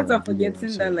like you guys are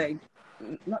forgetting that, like,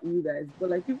 not you guys, but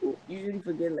like people usually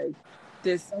forget, like,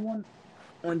 there's someone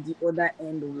on the other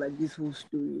end of like this whole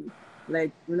story.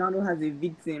 Like Ronaldo has a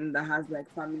victim that has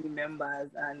like family members,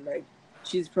 and like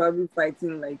she's probably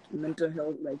fighting like mental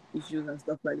health like issues and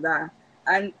stuff like that.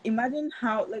 And imagine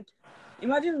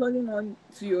logging on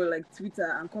to your like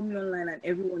Twitter and coming online and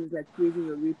everyone is like praising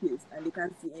your rapist and they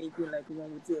can't see anything like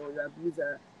wrong with it or your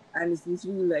abuser, and it's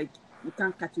literally like you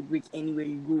can't catch a break anywhere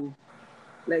you go.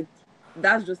 Like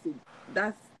that's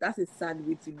a sad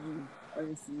way to live,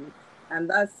 honestly. And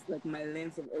that's like my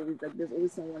lens of always, like, there's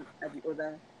always someone at the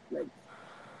other, like,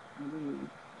 I don't know,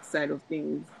 side of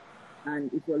things.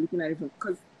 And if you're looking at it from,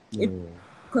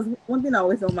 because one thing I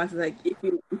always tell Max is like, if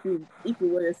you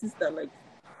were a sister, like,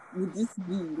 would this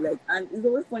be like? And it's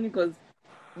always funny because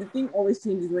the thing always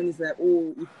changes when it's like,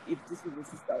 oh, if this is a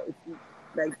sister,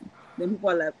 like, then people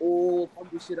are like, oh, fuck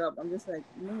this shit up. I'm just like,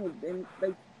 no, then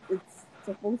like it's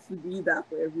supposed to be that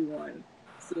for everyone.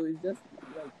 So it's just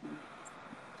like.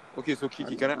 Okay, so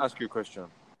Kiki, can I ask you a question?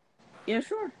 Yeah,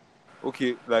 sure.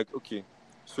 Okay,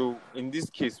 so in this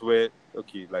case where,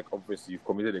 like, obviously you've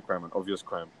committed a crime, an obvious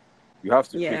crime, you have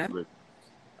to pay for it.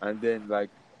 And then, like,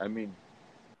 I mean,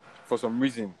 for some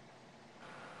reason,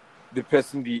 the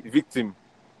victim,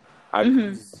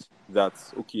 agrees that,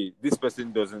 okay, this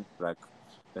person doesn't, like,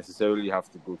 necessarily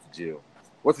have to go to jail.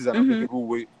 What is an applicable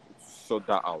way to sort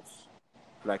that out?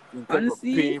 Like, in terms of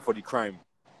paying for the crime,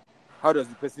 how does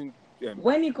the person...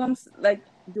 when it comes, like,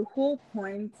 the whole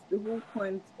point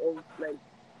of like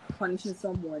punishing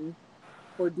someone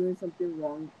for doing something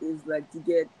wrong is like to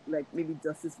get like maybe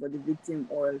justice for the victim,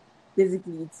 or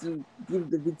basically to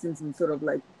give the victim some sort of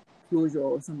like closure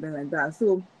or something like that.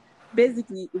 So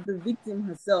basically, if the victim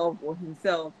herself or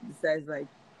himself decides like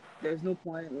there's no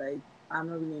point, like I'm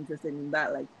not really interested in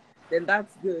that, like, then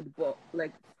that's good. But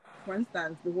like, for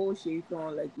instance, the whole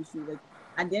Shaitan like issue, like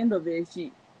at the end of it,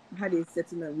 she had a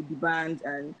settlement with the band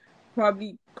and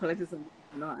probably collected some,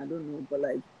 I don't know, but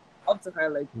like up to her,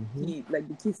 like he, like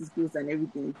the case is closed and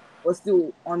everything. But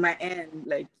still, on my end,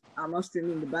 like I'm not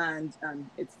streaming the band and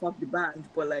it's fuck the band.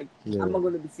 But like I'm not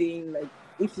gonna be saying like,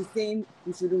 if she's saying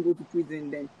you shouldn't go to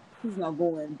prison, then she's not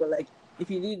going. But like if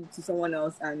you did it to someone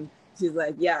else and she's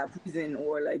like, yeah, prison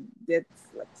or like death,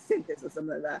 like sentence or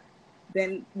something like that,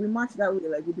 then we match that way.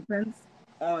 Like it depends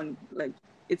on like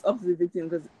it's up to the victim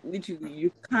because literally you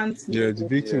can't know. Yeah, the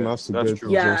victim has to get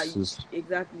justice.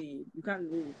 Exactly. You can't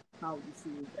know how this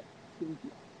is like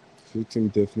thinking. Victim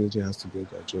definitely has to get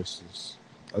that justice.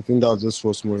 I think that's just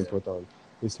what's more important.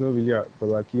 It's not really, but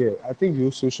like, I think the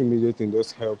whole social media thing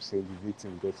just helps in the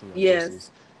victim getting that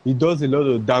justice. It does a lot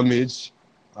of damage,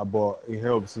 but it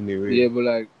helps in a way. Yeah, but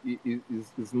like,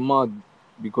 it's mad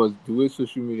because the way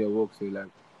social media works, like,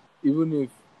 even if,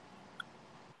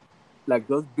 like,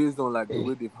 just based on like the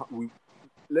way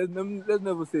let's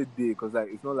never say they, because like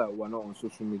it's not like we're not on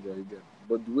social media again,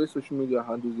 but the way social media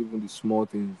handles even the small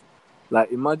things,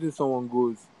 like imagine someone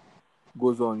goes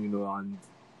on, and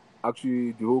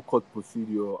actually the whole court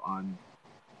procedure and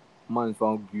man is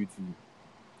found guilty,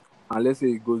 and let's say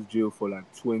he goes jail for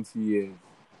like 20 years.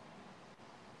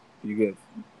 You get,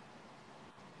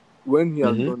 when he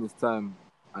has done his time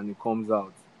and he comes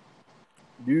out,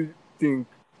 do you think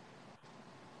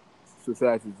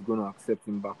society is going to accept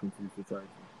him back into the society?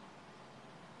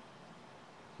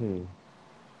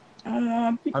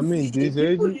 I mean,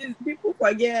 people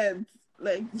forget,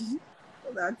 like,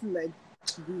 acting like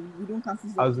we don't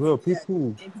consider as well.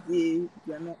 People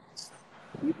not.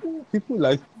 People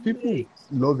love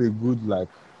a good, like,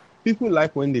 people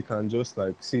like when they can just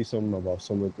like say something about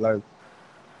someone. Like,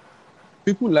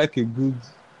 people like a good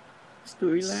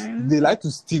storyline. They like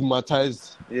to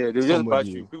stigmatize. Yeah, they just bash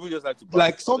you. People just like to bash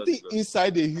like something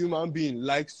inside a human being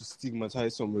likes to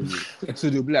stigmatize somebody. So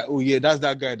they'll be like, oh yeah, that's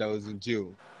that guy that was in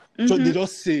jail. So they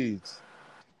just say it.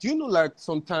 Do you know, like,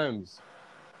 sometimes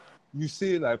you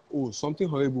say like, oh, something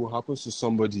horrible happens to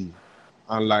somebody,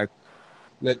 and like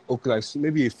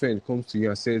maybe a friend comes to you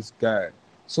and says, guy,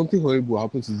 something horrible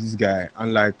happened to this guy,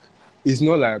 and like, it's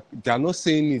not like they're not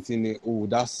saying it in a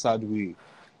that's sad way.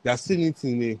 They're saying it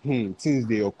in a things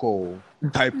they occur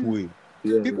type way.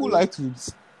 People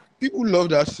love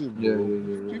that shit,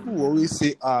 bro. People will always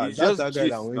say, that's that guy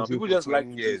that went jail for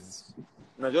 20 years.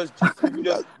 No, just gist. People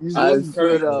just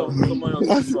carry someone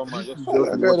else's trauma. Just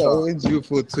that guy that went jail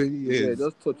for 20 years. Yeah,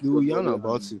 just touch. They will yarn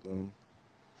about it, man.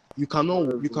 You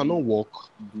cannot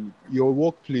walk. Your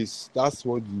workplace, that's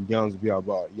what the yarns be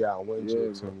about. Yeah, I went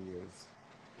jail 20 years.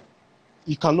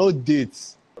 You cannot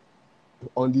date.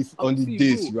 On the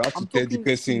days, you have to tell the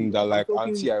person that, like,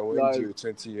 auntie, I went jail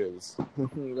 20 years.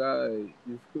 Guy,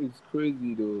 it's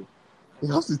crazy though.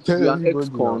 You have to tell everybody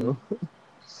now. Do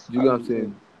you know what I'm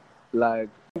saying? Like,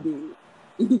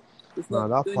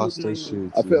 that pastor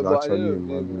shit is actually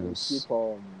madness.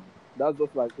 That's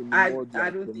just like a more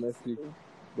domestic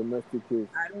case.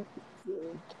 I don't think so.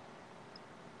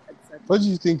 What do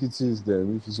you think it is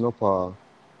then, if it's not power?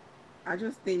 I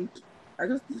just think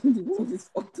the world is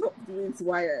fucked up the way it's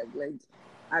wired. Like,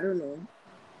 I don't know.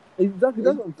 Exactly,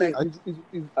 that's what I'm saying.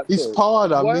 It's power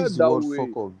that makes the world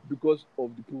fuck up. Because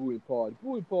of the people in power. The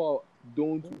people in power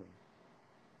don't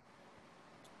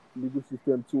legal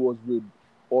system towards rape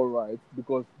alright,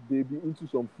 because they be into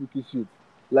some freaky shit.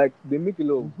 Like, they make a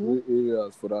lot of gray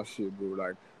areas for that shit, bro.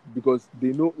 Like, because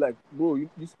they know, like, bro, you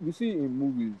see in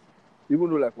movies, even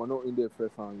though, like, we're not in there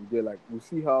first hand, you get, like, we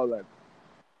see how, like,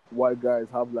 white guys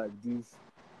have like this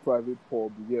private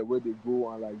pub, where they go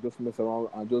and like just mess around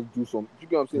and just do some. You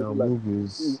get what I'm saying? Yeah,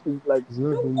 movies. It's like, it's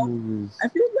not even movies. I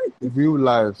feel like real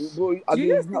life. Bro, I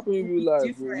mean, it's happening in real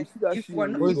life, bro. You see that if shit we're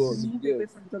not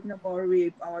talking about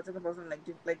rape and we're talking about something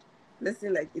like let's say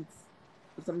like it's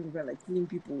something different, like killing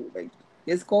people. Like,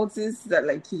 there's cultists that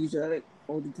like kill each other like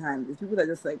all the time. There's people that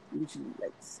just like literally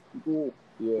like go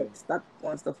like start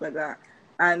on stuff like that,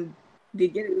 and they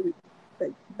get away with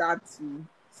like that too.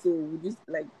 So we just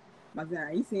like, Martin,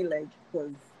 are you saying like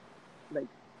because like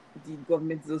the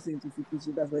government is also into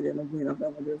freaking, that's why they're not going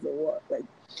after murders or what? Like,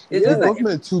 it's the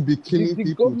government too be killing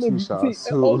people too,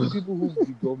 so all the people who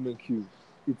the government kill,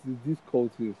 it is these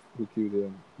cultists who kill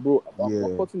them, bro.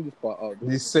 I'm cutting this part out.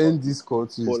 They send these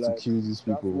cultists to kill these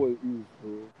people. That's what it is,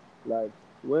 bro. Like,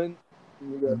 when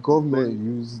the government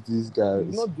use these guys,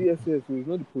 it's not DSS, so it's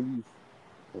not the police.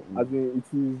 As in, it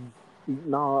is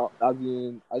now. As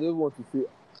in, I don't want to say.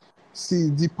 See,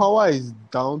 the power is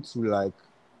down to like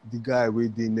the guy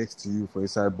waiting next to you for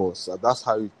inside bus. That's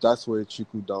where it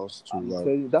trickles down to.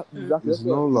 Like, that's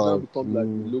not like becomes like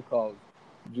the locals.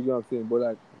 Do you get what I'm saying? But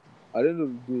like, at the end of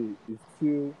the day, it's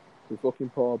still a fucking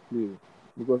power play.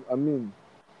 Because I mean,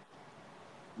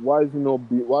 why is he not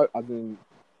big? Why, as in,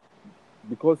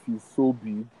 because he's so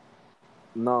big,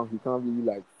 now he can't really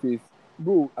like face.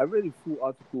 Bro, I read a full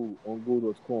article on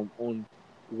go.com on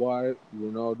why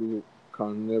Ronaldo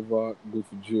can never go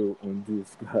to jail on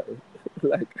this guy.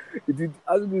 Like, it is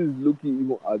lucky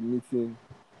even admitting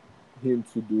him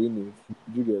to doing it.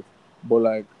 Do you get? But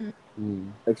like,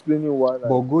 explaining why. Like,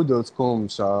 but go.com,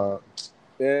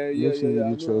 Yeah. Make sure you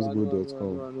I do know.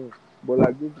 trustgo.com. But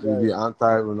like this You'll be guy,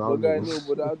 anti-Ronaldo. no,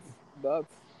 but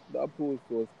that post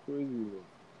was crazy, man.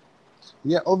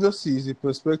 Yeah, obviously it's a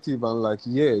perspective, and like,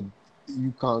 yeah,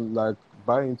 you can like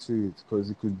buy into it because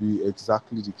it could be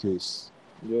exactly the case.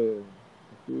 Yeah.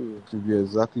 It could be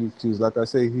exactly the case. Like I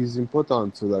say, he's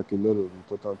important to like a lot of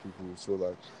important people. So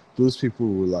like those people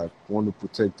will like want to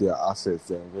protect their assets,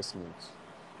 their investments.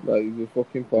 Like, he's a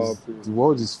fucking powerful. The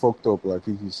world is fucked up, like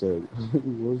Kiki said. The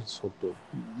world is fucked up.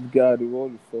 God, the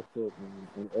world is fucked up, man,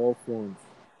 on all fronts.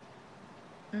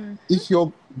 If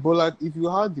you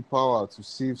had the power to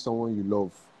save someone you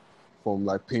love from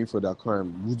like paying for their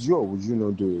crime, would you or would you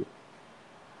not do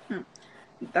it?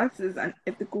 That is an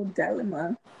ethical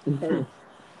dilemma. It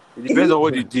depends on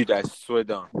what they did, I swear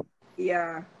down.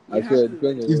 Yeah. I swear, it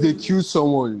depends on If they what kill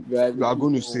someone, Yeah, you are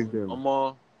going to save them.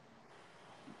 Omo,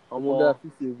 that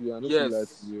fit save you. I know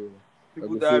yes. you.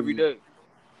 People die every day.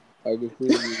 I go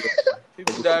save you.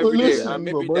 People die every day, and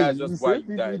maybe that's just why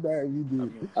you died. Die every day.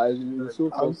 It's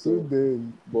so I'm so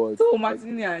dead. But so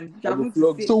Maximilian,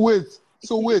 so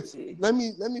wait. Let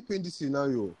me paint this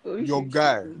scenario. Your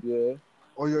guy,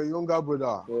 or your younger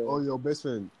brother, or your best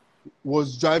friend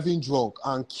was driving drunk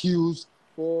and kills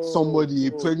somebody,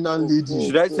 a pregnant lady.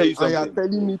 Should I tell you something? And you're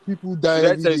telling me people die Should I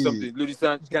every tell you day? something,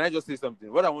 Ludisan? Can I just say something?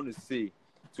 What I want to say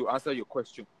to answer your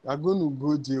question. I'm going to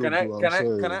go jail. Can I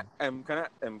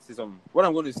say something? What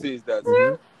I'm going to say is that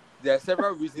there are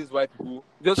several reasons why people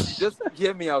just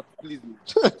hear me out, please.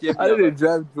 Hear me I didn't out.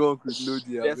 Drive drunk with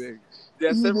Lodi. There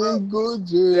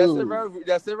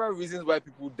are several reasons why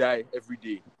people die every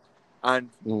day. And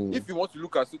if you want to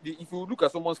look at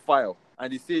someone's file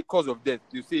and they say cause of death,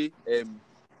 they say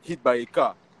hit by a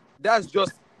car. That's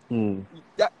just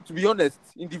that. To be honest,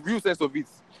 in the real sense of it,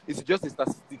 it's just a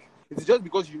statistic. It's just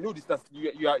because you know the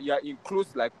statistic, you are in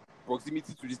close like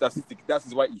proximity to the statistic. That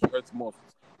is why it hurts most.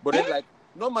 But then like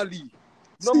normally.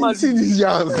 See these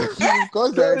yarns.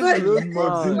 Because there is close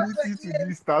proximity to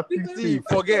this statistic.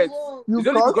 Forget. You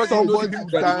can't because somebody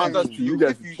that matters to you.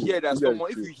 If you hear that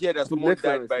someone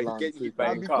died by getting hit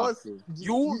by a car,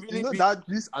 you know that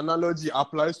this analogy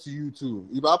applies to you too.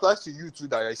 It applies to you too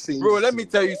that you're saying. Bro, let me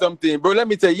tell you something. Bro, let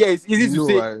me tell you. Yeah, it's easy to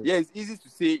say. Right? Yeah, it's easy to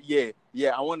say.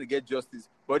 Yeah, I want to get justice.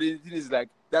 But the thing is like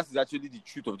that is actually the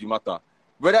truth of the matter.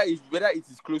 Whether it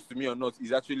is close to me or not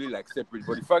is actually like separate.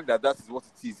 But the fact that is what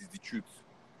it is the truth.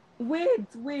 Wait.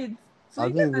 So I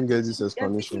don't even get this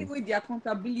explanation. You're taking away the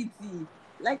accountability.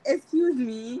 Like, excuse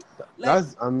me. Like,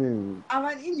 I'm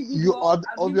an individual.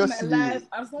 I'm living my life,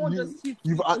 and someone just hits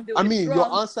me.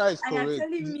 Your answer is correct. And you're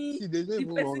telling me there's no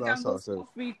even wrong answer.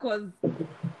 Because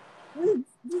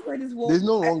there's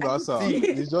no wrong answer.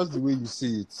 It's just the way you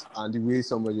see it and the way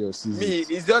somebody else sees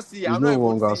it. It's just I'm not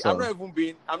even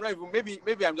being.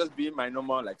 Maybe I'm just being my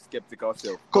normal like skeptical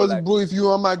self. Because bro, if you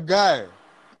are my guy,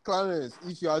 Clarence,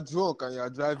 if you are drunk and you are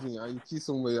driving and you kill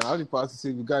somebody, I have the power to say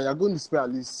you guy, you're going to spend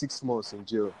at least 6 months in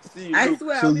jail. I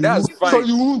swear, that's fine.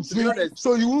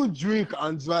 So you won't drink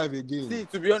and drive again. See,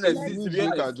 to be honest,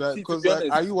 because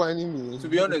are you whining me? To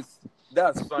be honest,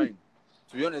 that's fine.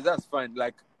 To be honest, that's fine.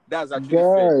 Like that's actually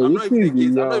fair. I'm not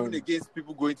even against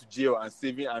people going to jail and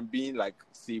saving and being like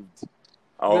saved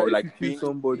or like being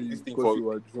somebody because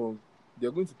you are drunk. They're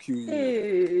going to kill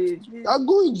you. I'm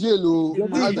going to jail.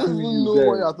 I don't even know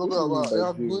what you're talking about.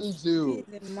 I'm going to jail.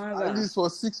 At least for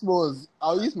 6 months.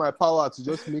 I'll use my power to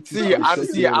just make I'm not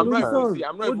even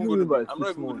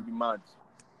going to be mad.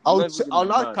 I'll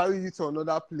not carry you to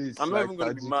another place. I'm not even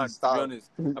going to be mad, to be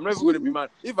honest. I'm not even going to be mad.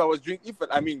 If I was drinking,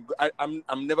 I'm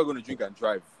never going to drink and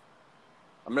drive.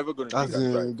 I'm never going to drink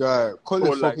and drive. Guy, call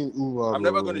it fucking Uber. I'm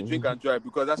never going to drink and drive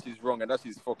because that shit's wrong and that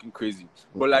shit's fucking crazy.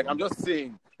 But like, I'm just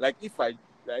saying, like, if I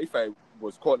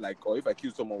was caught, like, or if I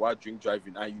killed someone while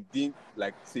driving and you didn't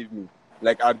like save me,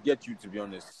 like, I'd get you, to be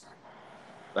honest.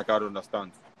 Like, I'd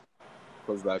understand.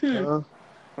 Because like,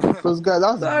 because guy,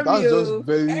 that's just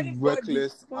very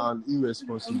reckless and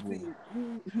irresponsible.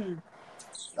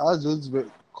 That's just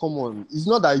come on. It's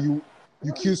not that you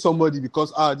kill somebody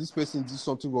because this person did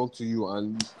something wrong to you,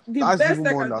 and that's even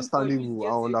more understandable.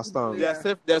 I understand.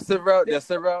 There are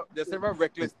several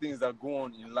reckless things that go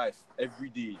on in life every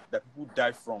day that people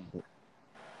die from.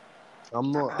 I'm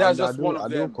not. That's just one of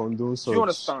them. I don't condone such. Do you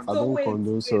understand? I don't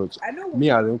condone such. I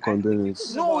don't condone it.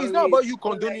 No, it's not about you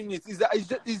condoning it. It's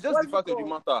just the fact of the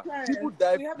matter. People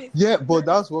die. Yeah, but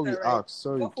that's what we ask.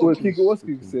 Sorry. Kiki, what's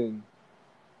Kiki saying?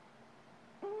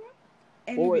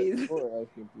 Anyways,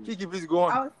 Kiki, please go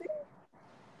on.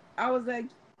 I was like,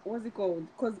 what's it called?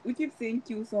 Because we keep saying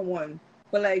kill someone,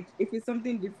 but like if it's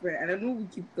something different, and I know we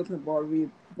keep talking about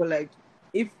rape, but like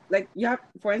if like you have,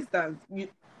 for instance,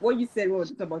 what you said when we were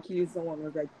talking about killing someone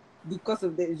was like the cause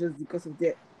of death is just the cause of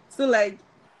death. So like,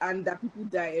 and that people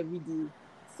die every day.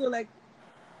 So like,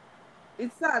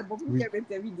 it's sad, but people get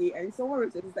raped every day, and if someone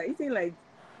rapes your sister, you say like,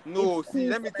 No, it's see, cool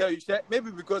let me for, tell you,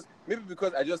 maybe because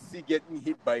I just see getting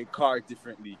hit by a car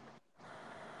differently.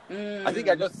 I think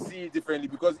I just see it differently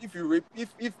because if you rape,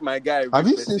 if my guy Have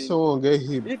you person, seen someone get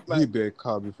hit by a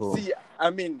car before? See, I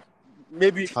mean,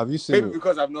 maybe have you seen it?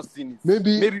 Because I've not seen it.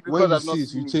 Maybe because when you I've not see it,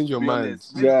 seen you change your mind.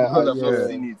 Maybe because I've not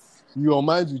seen it. Your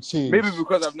mind will change. Maybe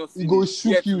because I've not seen it. Go it.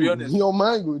 shook you. To be honest, your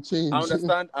mind will change. I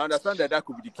understand that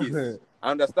could be the case.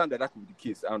 I understand that could be the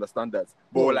case. I understand that.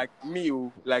 But like me,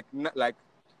 like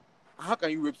how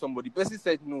can you rape somebody? The person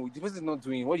said no. The person is not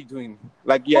doing. What are you doing?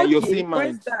 Like you're saying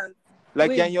mind.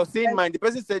 Like in your sane mind, the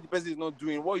person said the person is not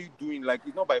doing. What are you doing? Like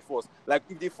it's not by force. Like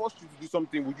if they forced you to do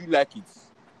something, would you like it?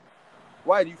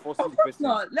 Why are you forcing the person?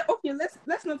 No. Okay,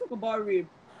 let's not talk about rape.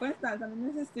 For instance, I'm a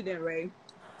nursing student, right?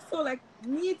 So like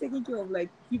me taking care of like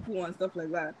people and stuff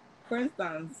like that. For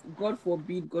instance, God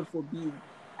forbid,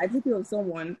 I take care of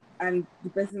someone and the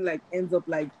person like ends up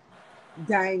like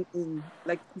dying in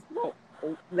like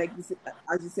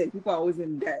as you said, people are always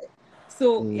gonna die.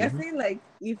 So you're saying like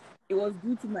if it was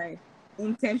due to my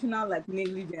intentional like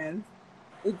negligence,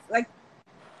 it's like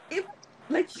if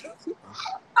like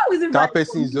how is it that right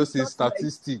person is just a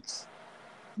statistics?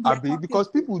 Because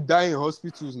people die in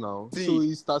hospitals now, so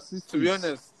it's statistics. To be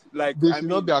honest, like they should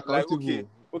not be accountable. Like,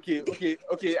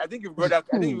 okay. I think you've brought that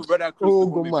close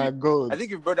to home. Oh my God! I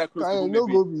think you've brought that close to home.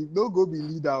 No go be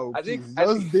leader. Please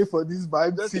just stay for this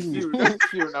vibe scene. Just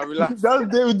chill now, relax. Just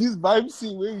stay with this vibe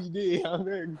scene where we dey.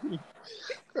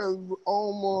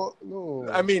 No.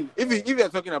 I mean, if you're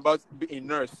talking about a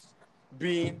nurse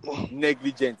being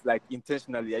negligent, like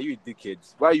intentionally, are you a dickhead?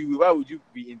 Why would you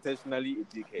be intentionally a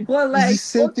dickhead? But like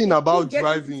it's the same thing about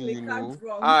driving, you know.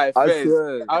 I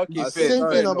swear. Okay, same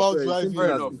thing about driving.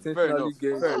 Fair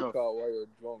enough. While you're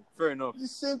drunk. Fair enough. The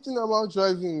same thing about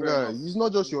driving, guys. It's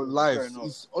not just your life;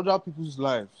 it's other people's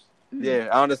lives. Yeah,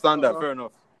 I understand that. Fair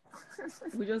enough.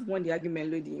 We just won the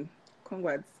argument, Lodi.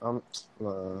 Congrats. No,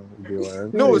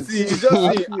 see, it's just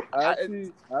I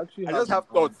just have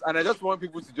thoughts, and I just want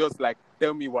people to just like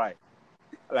tell me why.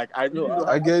 Like I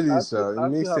get this. It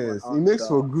makes sense. It makes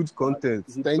for good content.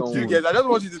 Thank you. Guys, I just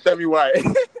want you to tell me why.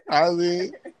 I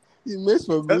mean, it makes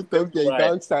for good content.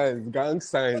 Gang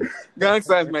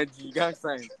signs, my G. Gang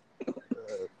signs.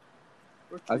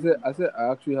 I said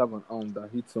I actually have an aunt that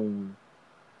hit someone,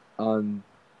 and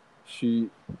she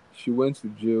went to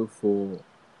jail for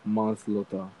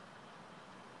manslaughter.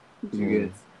 You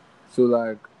get? So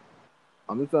like,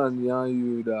 I'm just trying to yarn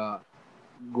you that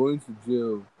going to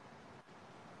jail,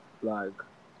 like,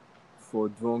 for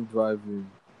drunk driving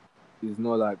is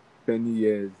not like 10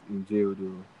 years in jail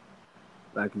though.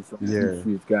 Like it's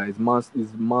street, guys.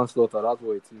 It's manslaughter. That's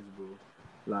what it is, bro.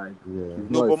 Like,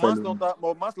 no,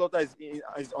 but manslaughter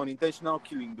is unintentional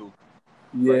killing though.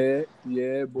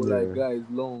 Yeah, but like, guys,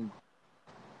 it's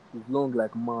long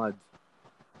like mad.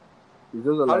 It's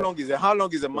just how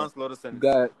long is a manslaughter sentence?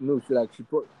 Guy, no, she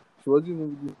wasn't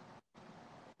even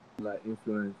like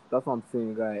influence. That's what I'm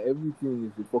saying, guy. Everything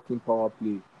is a fucking power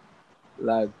play.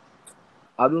 Like,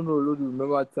 I don't know, Lodi,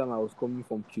 remember that time I was coming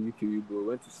from Kiki, bro?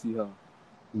 Went to see her.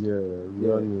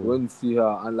 Went to see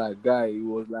her, and like, guy, it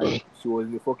was like she was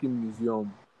in a fucking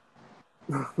museum.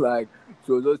 Like,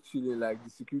 she was just chilling. Like, the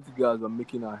security guards were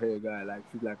making her hair, guy. Like,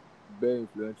 she's like very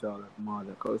influential, like mad.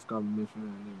 Like, I can't mention her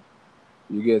name.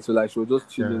 You get? So like, she was just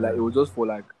chilling. Like, it was just for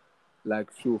like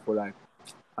show for like,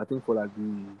 I think for like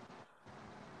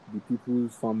the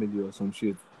people's family or some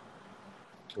shit.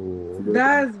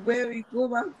 That's where we go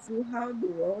back to how the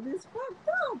world is fucked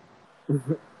up.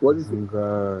 What is it,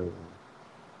 guys?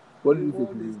 What do you think?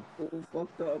 The world is so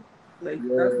fucked up. Like,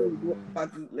 that's what we go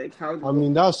back to, like, how. I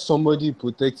mean, that's somebody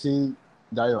protecting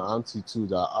that your auntie too.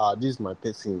 That this is my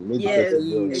person. Maybe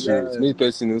maybe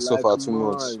person will suffer too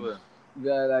much.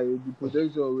 Yeah, like the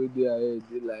protection with their head,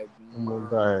 they like.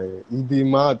 Guy, he be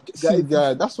mad. See,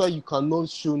 guy, that's why you cannot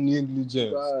show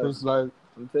negligence. Because, like,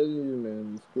 I'm telling you,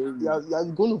 man, it's crazy.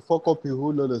 You're going to fuck up a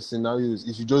whole lot of scenarios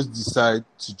if you just decide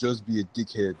to just be a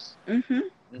dickhead.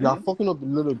 You are fucking up a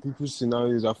lot of people's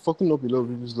scenarios. You are fucking up a lot of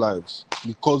people's lives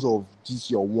because of this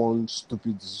your one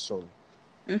stupid decision.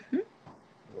 Come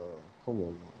on,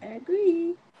 man. I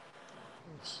agree.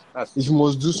 If you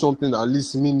must do something, at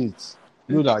least mean it.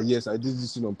 Know that yes, I did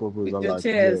this thing on purpose. I'm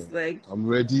like, I'm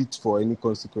ready for any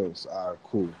consequence.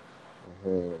 Cool.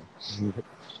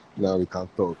 Now we can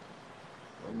talk.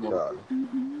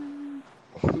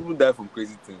 People die from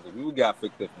crazy things. People get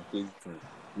affected from crazy things.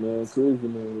 Man, crazy,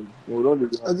 man.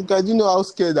 I do know how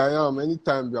scared I am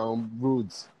anytime they're on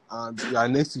roads. and you are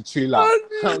next to trailer.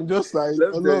 I'm just like,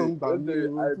 Let me tell alone,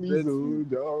 you, I please bet you.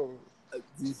 hold on.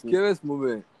 The scariest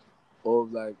moment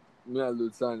of like me and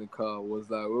Luther in the car was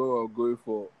like when we were going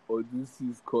for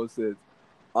Odysseus concert,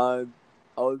 and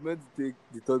I was meant to take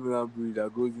the terminal bridge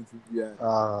that goes into VI.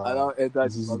 I now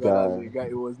entered the This Bagada lane, guy.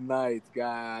 It was night,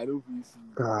 guy. I don't really see,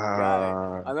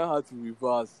 guy. I now had to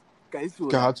reverse. Guy, this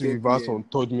was I like had to 10 reverse p.m. on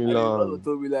Third And reverse on Milan.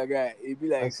 told me like, guy, it be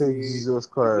like I said, say, Jesus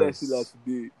it be like Christ. say that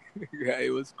today. Guy, it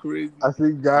was crazy. I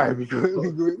said, guy, we go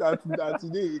that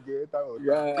today we go enter on.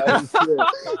 Guy, I swear,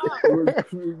 it was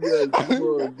crazy as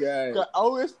fuck, guy. Guy,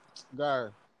 always, guy.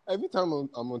 Every time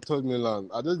I'm on Third Milan,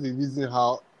 I just the reason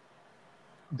how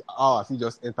I feel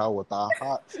just enter water.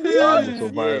 How I go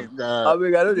survive, guy. I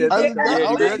mean, I don't enter. I Because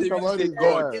always they think even about say it,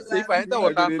 God. guy. So if I enter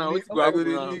water now, what's going I to go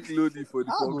to happen? link loading for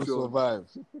the I go function. survive.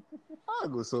 I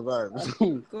go survive. God,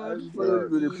 Somebody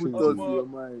go to put thoughts in your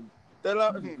mind. Tell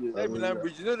her, Yeah, let me land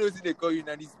bridge. You know those things they call you,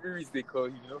 now the spirits they call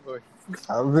you,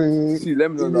 I mean, See, let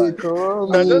me know they that. call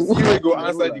Now me. just you will go I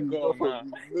answer know the that. call now.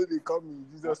 No, they call me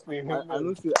Jesus name. I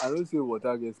don't say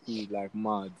water gets cold like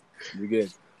mad. You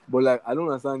get, but like I don't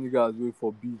understand niggas wait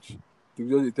for beach. They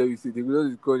just tell you say they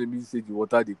just call them. You say the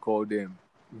water they call them.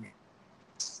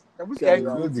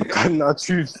 Not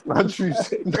truth. Not truth.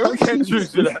 We can't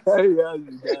choose to that.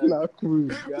 Not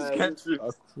cruise. Can't choose.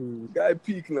 Not cruise. Guy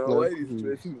peak now. Not Why is cruise.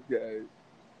 stressing the guy?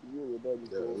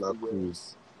 Not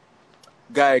cruise.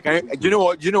 Guy, do you know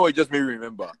what? Do you know what just made me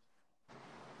remember?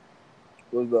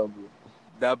 What's that, bro?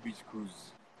 That beach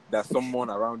cruise that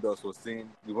someone around us was saying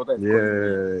the water is Yeah.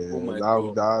 calling me. Oh my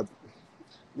god. That.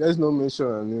 There's no mention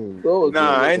of name.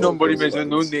 Nah, ain't nobody mention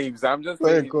no names. I'm just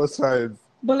saying. Go side.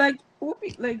 but like,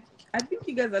 I think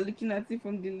you guys are looking at it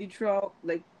from the literal,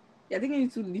 like, you're taking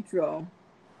it too literal.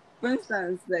 For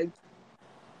instance, like,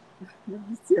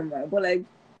 but like,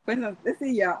 for instance, let's say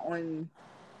you're on,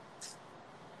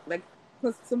 like,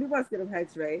 because some people are scared of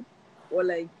heights, right? Or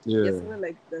like, Yeah. somewhere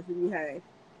like that's really high,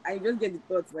 and you just get the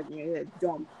thoughts like in your head,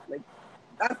 jump, like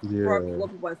that's Yeah. probably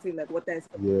what people are saying, like what is,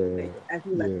 Yeah. like I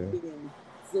feel like Yeah. feeling.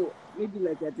 So maybe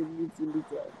like you're taking it too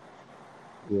literal.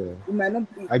 Yeah. It might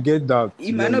not be. I get that.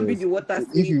 It might not be the water.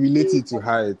 If you relate it to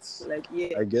heights, like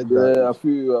yeah. I get that. Yeah, I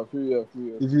feel you.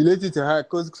 If you relate it to height,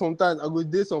 because sometimes I go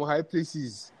date some high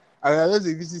places. And I just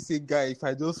if you say, guy, if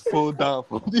I just fall down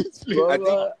from this place. I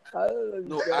think I don't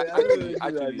know.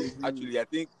 Actually, I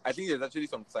think there's actually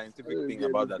some scientific thing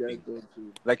about that thing.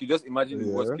 Like you just imagine the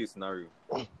worst case scenario.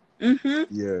 Mm-hmm.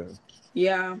 Yeah.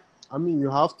 Yeah. I mean, you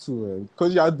have to,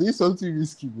 because you are doing something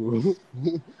risky, bro.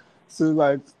 So,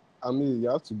 like, I mean, you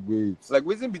have to wait. Like,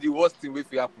 what be the worst thing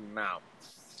if it happen now?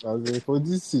 As in, for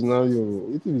this scenario,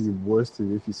 it is the worst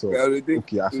thing if you saw.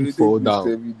 Okay, I feel we fall take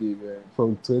down every day, man.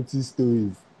 from 20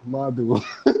 stories. Mad, though.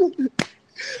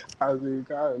 As in,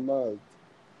 kind of mad.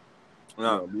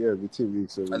 No. Yeah, we 2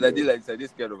 weeks. As I did, like, I did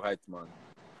scared of heights, man.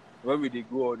 When we they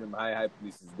go all them high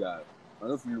places, guy, I don't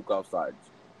know if you look outside.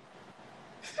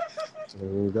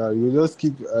 God, you just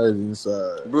keep eyes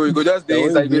inside. Bro, you go just stay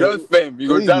inside. You go just fame. You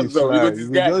go dance up. You go this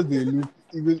guy. Just they look.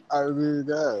 You go, I mean,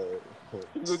 guy.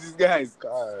 You go this guys.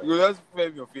 You go just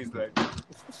fame your face like.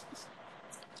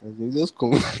 You just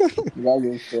come.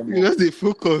 You just they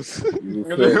focus. You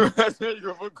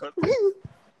go focus.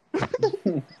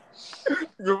 You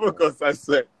go focus. I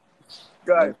swear.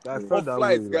 Guy, on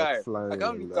flights, guy. I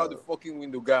can't look out the fucking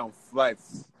window, guy, on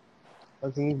flights. I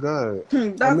think, guy.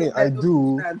 I mean, I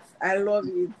do. I love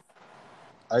it.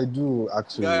 I do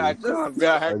actually. Guy, I can't.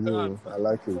 Guy, I can't. I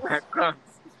like it. I can't.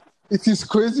 It is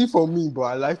crazy for me, but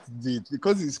I like to do it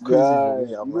because it's crazy for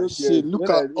me. I'm like, shit, look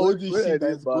at all this shit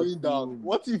that's going down.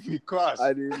 What if we crash? I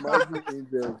imagine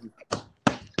angels.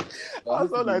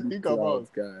 That's all I think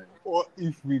about. Guy. What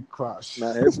if we crash?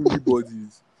 Now, heavenly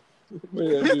bodies.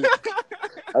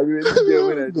 I really get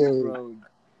when I do round.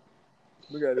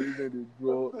 Look at the reason they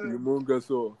draw humongous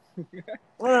saw.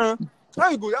 How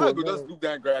you go? I go just look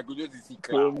down, guy. I go just see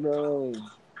cloud. No.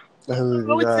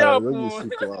 What's up, man?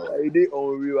 They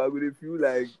unreal. I would feel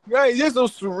like, yeah, it's just so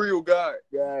surreal, guy.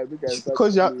 Yeah,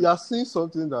 because you're seeing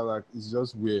something that like is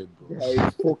just weird, bro. Yeah,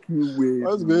 it's fucking weird.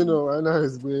 What's going on right now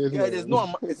is weird. Yeah, there's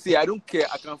no. See, I don't care.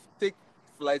 I can take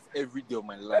flights every day of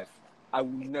my life. I will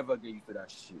never get used to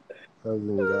that shit.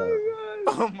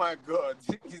 Oh my god,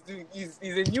 he's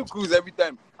a new cruise every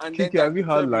time. And Kiki, then have you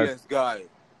had turbulence, guy?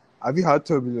 Have you had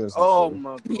turbulence? Oh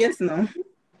my god. Yes, no.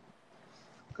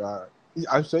 God,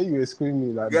 I'm sure you were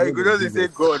screaming like. Yeah, you could just say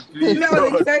God, please. No,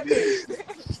 exactly.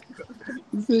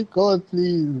 You say God,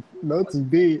 please. Not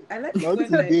today. I like not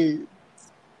today.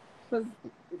 Because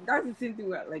that's the same thing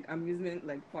with like amusement,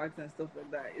 like parks and stuff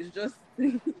like that. It's just,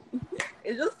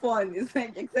 it's just fun. It's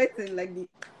like exciting. Like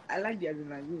I like the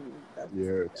adrenaline.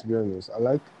 To be honest, I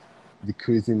like the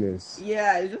craziness.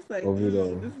 Yeah, it's just like of it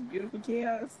all. this is beautiful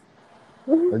chaos.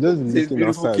 I just It's looking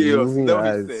beautiful outside, chaos. moving Is that your what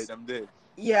he eyes. said? I'm dead.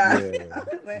 Yeah. Yeah,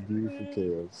 Like, beautiful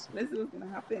chaos. let's see what's gonna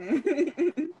happen.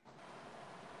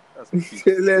 That's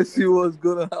what Let's see what's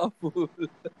gonna happen.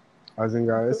 As in,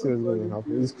 guys, let's see what's going to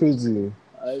happen. It's crazy.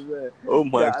 I bet. Oh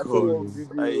my I saw one god.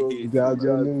 video I of hate They are it.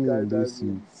 joining me in those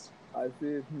skydiving. seats. I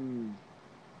said,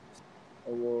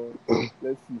 well,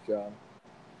 let's see, Sha.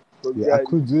 Because Yeah, I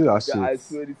could do that shit. I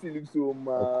swear the thing looks so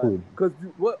mad. could. Because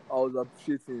what I was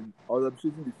appreciating the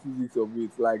physics of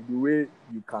it, like the way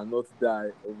you cannot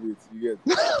die of it. You get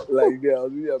like yeah, I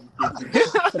was really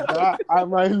appreciating. I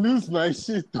might lose my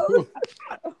shit though.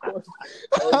 I was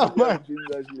really appreciating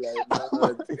that shit,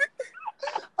 like,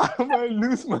 I might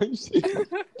lose my shit.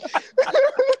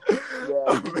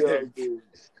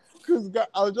 Because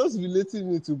I was just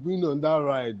relating it to being on that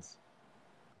ride.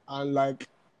 And like,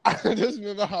 I just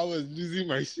remember how I was losing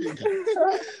my shit.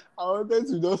 I wanted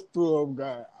to just throw up,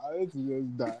 guy. I wanted to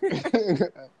just die.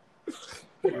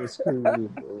 It was crazy,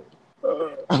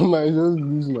 bro. I might just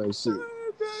lose my shit.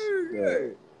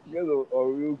 You guys are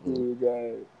real cool,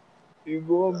 guy. You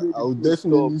go on, I would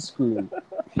definitely scream.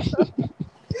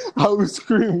 I would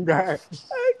scream, guy.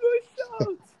 I go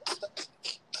shout.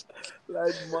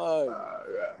 Like,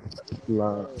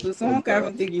 man. So someone can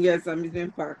even take you guys to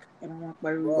amusement park. And I'm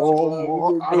like, I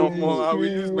will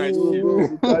lose my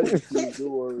shit. Don't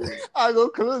worry. I go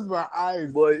close my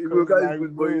eyes. But you go like,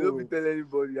 but you don't be telling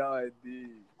anybody how I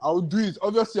did. I'll do it.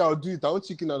 Obviously, I'll do it. I'll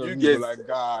chicken out of You me, guess. but like,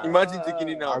 God. Imagine taking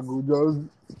it I out. go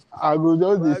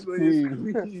just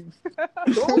scream.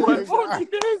 Oh my fucking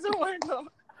days! Oh my god!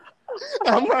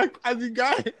 I'm like, as a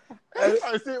guy,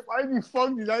 I say, why the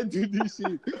fuck did I do this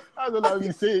shit? That's what I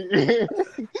be saying.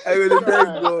 I will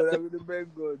beg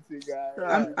God, say,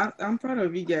 guy. I'm proud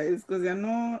of you guys because you're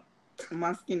not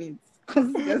masking it.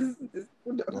 Because there's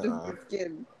people that are just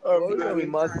scared. We're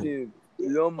masking.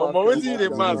 You don't mask. What is the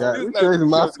mask? Which one is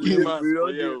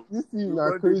masking? This is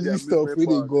not crazy stuff where they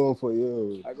go on for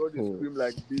you. I got to scream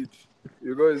like bitch.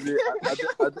 You're going to say,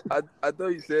 I thought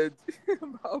you said,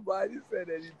 but you said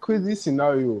anything. Crazy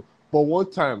scenario. But one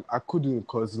time I couldn't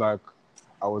because like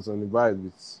I was on the ride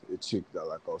with a chick that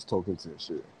like I was talking to and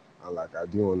shit. And like I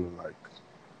didn't want to like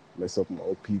mess up my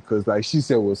OP because like she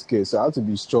said was scared. So I had to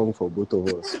be strong for both of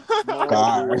us.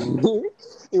 God.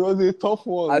 It was a tough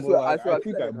one. I think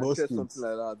I busted something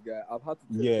like that, guy. I've had to.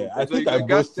 Yeah, I think I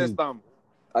busted.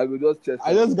 I will just chest.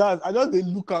 I just they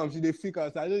look at she they fake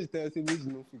us. I just tell her say maybe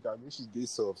no fake her, maybe she's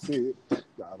this soft. Say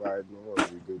right, no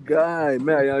good. Guy,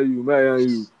 may I hear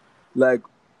you? Like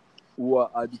we were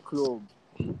at the club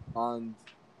and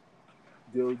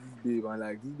there was this babe and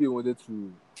like this babe wanted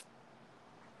to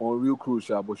on real cruise,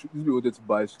 but this babe wanted to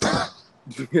buy stuff.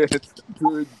 Do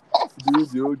the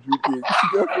whole drinking.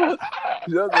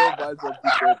 She just want to buy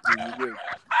something dirty,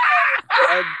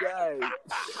 and guy,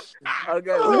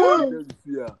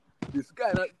 this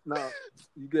guy now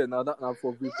you get now that now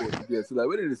for people you get. So like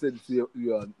when they said you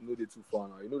are no they too far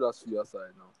now, you know that's fear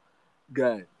side now,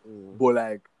 guy. But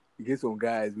like you get some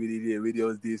guys where they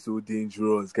just they so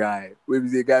dangerous, guy. When we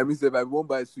say guy, me say if I won't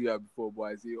buy suya before, but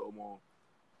I say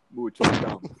more chop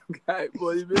down, guy.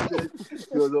 But he made it.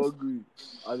 He was hungry.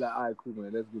 I was like, alright, cool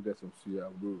man, let's go get some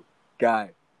suya, bro,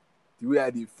 guy. The way I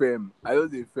defend, I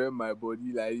just defend my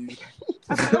body like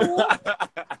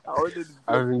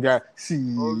I mean, guy, see,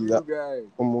 guy.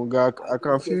 Oh my God, I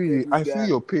can feel you. I feel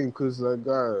your pain because, like,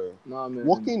 guy,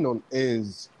 walking on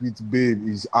ends with babe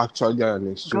is actually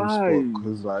an extreme sport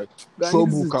because, like,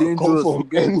 trouble can come from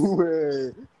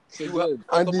anywhere,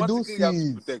 and they don't see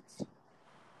it.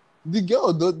 The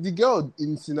girl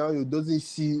in scenario doesn't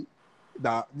see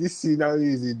that this scenario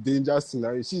is a dangerous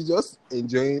scenario. She's just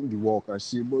enjoying the walk and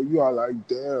shit. But you are like,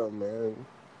 damn, man.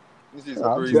 This is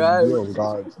crazy. On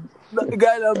guard. The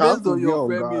guy that based on your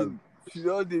family. She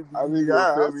don't be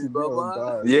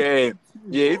Yeah.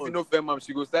 If you know femme,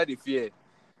 she go start the fear.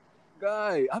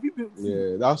 Guy, have you been?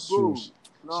 Yeah, that's true. She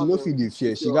no feel the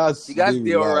fear. She got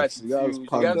stay alright. She got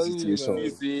the situation. You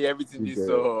see everything is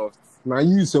soft. Now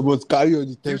you supposed to carry your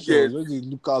detention. Just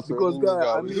look out because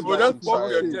guy, I mean, you just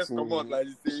pop your chest, come on, like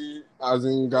you say. As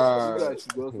in, guy, you guys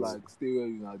should just like stay where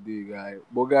you are, day, guy.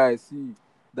 But guys, see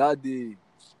that day,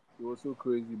 it was so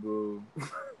crazy, bro.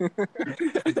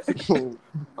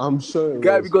 I'm sure,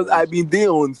 guy, because I've been there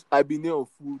on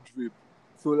full drip.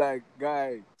 So like,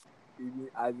 guy,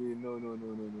 I mean, no,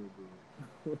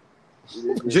 bro.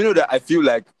 Do you know that I feel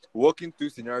like walking through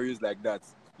scenarios like that,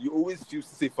 you always feel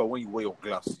safer when you wear your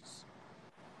glasses.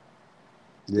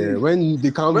 Yeah, when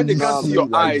they can't When they really can't see see your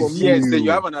like eyes, the yes, then full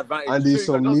you have you, an advantage. and So there's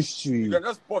you can some just mystery.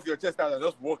 puff your chest out and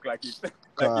just walk like it, like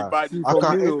a Car. bad. See, I for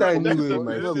can me, enter for me, anywhere with it's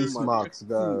my not even face marks,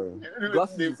 guy.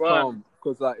 glasses is calm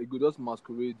because like it could just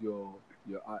masquerade your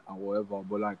eye and whatever.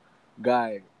 But like,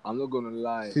 guy, I'm not gonna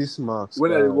lie. Face marks,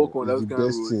 When guy, I walk on is those the kind of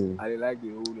best roads, thing. I like the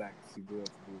whole like cigarette,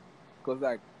 bro. Cause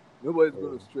like nobody's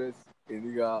gonna stress a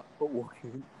nigga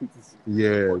walking with his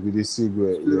Yeah, with a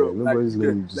cigarette. straight Yeah, up. nobody's Like,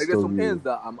 going to like there's some disturb ends you.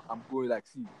 that I'm going like,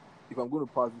 see, if I'm going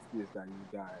to pass this place, that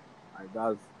you die.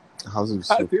 Like How's it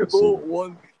that's the whole so?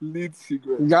 one lead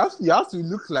cigarette. You have to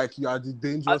look like you are the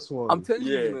dangerous one. I'm telling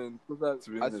Yeah. you, man. Because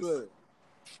To be I honest. swear.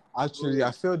 Actually, Bro.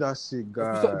 I felt that shit,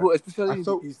 guy. Especially I in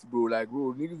felt- the East, bro. Like,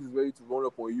 bro, niggas is ready to run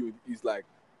up on you. It's like,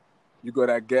 you got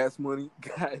that gas money,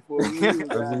 guy, for real,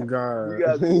 As guy. in, guy, You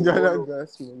guys you got will run that up.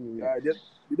 gas money. Guy, they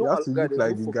You don't have to guy, look there's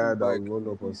like no the fucking guy that bike will run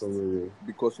in up the on East somebody.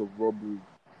 because of robbery.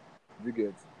 You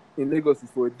get in Lagos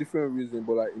it's for a different reason,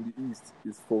 but like in the East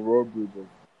it's for robbery, bro.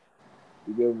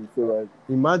 You get me? So like,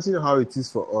 Imagine how it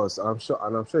is for us. I'm sure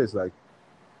it's like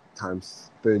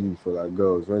times 30 for like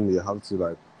girls when they have to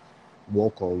like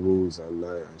walk on roads at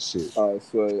night and shit. I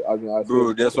swear,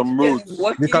 Bro, there's some roads.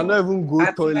 They cannot Walking even go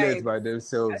at toilet night. by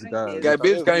themselves, I don't guys. get Guy, it.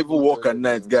 babes can't even walk at toilet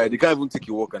night, guy. They can't even take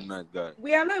a walk at night, guy.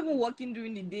 We are not even walking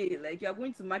during the day. Like, you are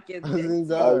going to market. As in, Like,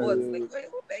 guys. what? Like,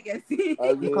 what I can see?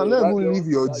 You cannot even leave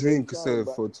your drink safe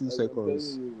for 2 I'm seconds.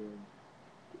 telling you, man.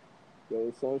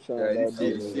 There's sunshine Yeah, that day,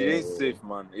 it ain't safe,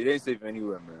 man. It ain't safe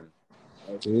anywhere, man.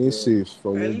 It ain't safe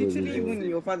for You're nobody. literally bro. even in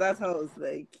your father's house.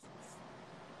 Like,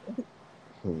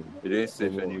 It ain't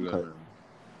safe Come on, anywhere, can't- man.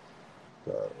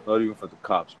 God. Not even for the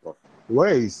cops, bro.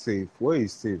 Where is safe? Where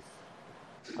is safe?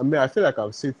 I mean, I feel like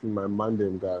I'm safe with my man,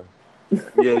 them guy.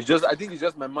 Yeah, I think it's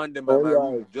just my man in my Alright.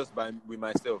 room, just with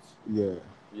myself. Yeah.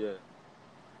 Yeah.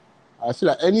 I feel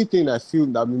like anything I feel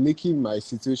that be making my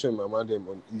situation, my man, them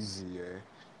uneasy, yeah.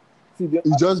 See,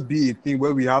 It just be a thing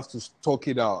where we have to talk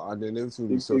it out and then everything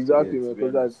will be sorted. exactly, Yeah, man. to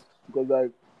be honest. Because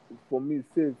like for me,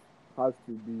 safe has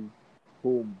to be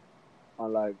home,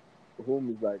 and like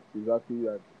home is like exactly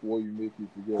like what you make it.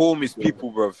 You get Home is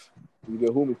people, bruv. You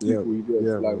get home is Yeah, people. You get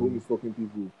yeah, like man. home is fucking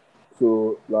people.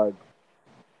 So like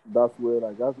that's where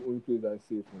like that's the only place that's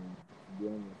safe, man. To be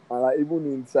honest. And like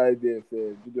even inside there, say,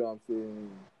 you know what I'm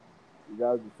saying? You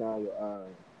guys be shine your eye.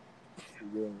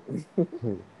 You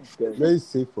get me? Very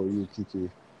safe for you, Kiki.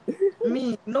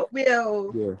 me, no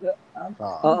will. Yeah.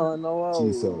 No,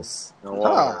 Jesus. No,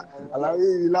 wow. I like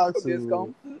you allowed Okay,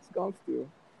 to. scam still.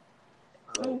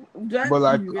 No, But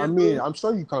like, I mean, I'm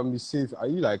sure you can be safe.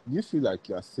 Do you feel like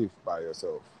you're safe by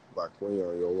yourself? Like when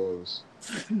you're on your ones?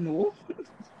 no,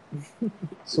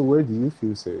 So where do you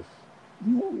feel safe?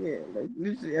 no, yeah. Like,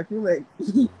 literally, I feel like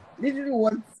literally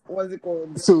what's it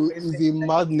called? So it's a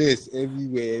madness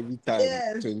everywhere, every time,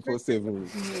 Yes, 24/7.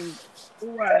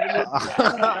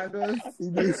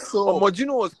 It is so. But do you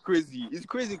know what's crazy? It's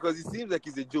crazy because it seems like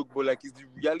it's a joke, but like it's the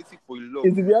reality for love.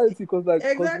 It's the reality because like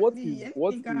Exactly.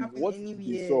 what Anything can happen the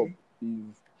anywhere. sub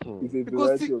is a Because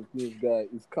variety of things, guy.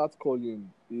 It's catcalling,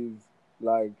 is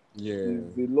like Yeah.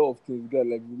 is a lot of things, guy.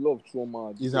 Like the lot of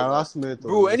trauma. It's harassment.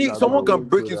 bro, on Instagram, someone can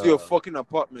break Twitter. into your fucking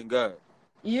apartment, guy.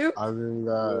 Yep. As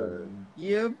in,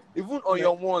 Yep. Even on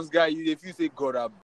your ones, guy, if you say God, I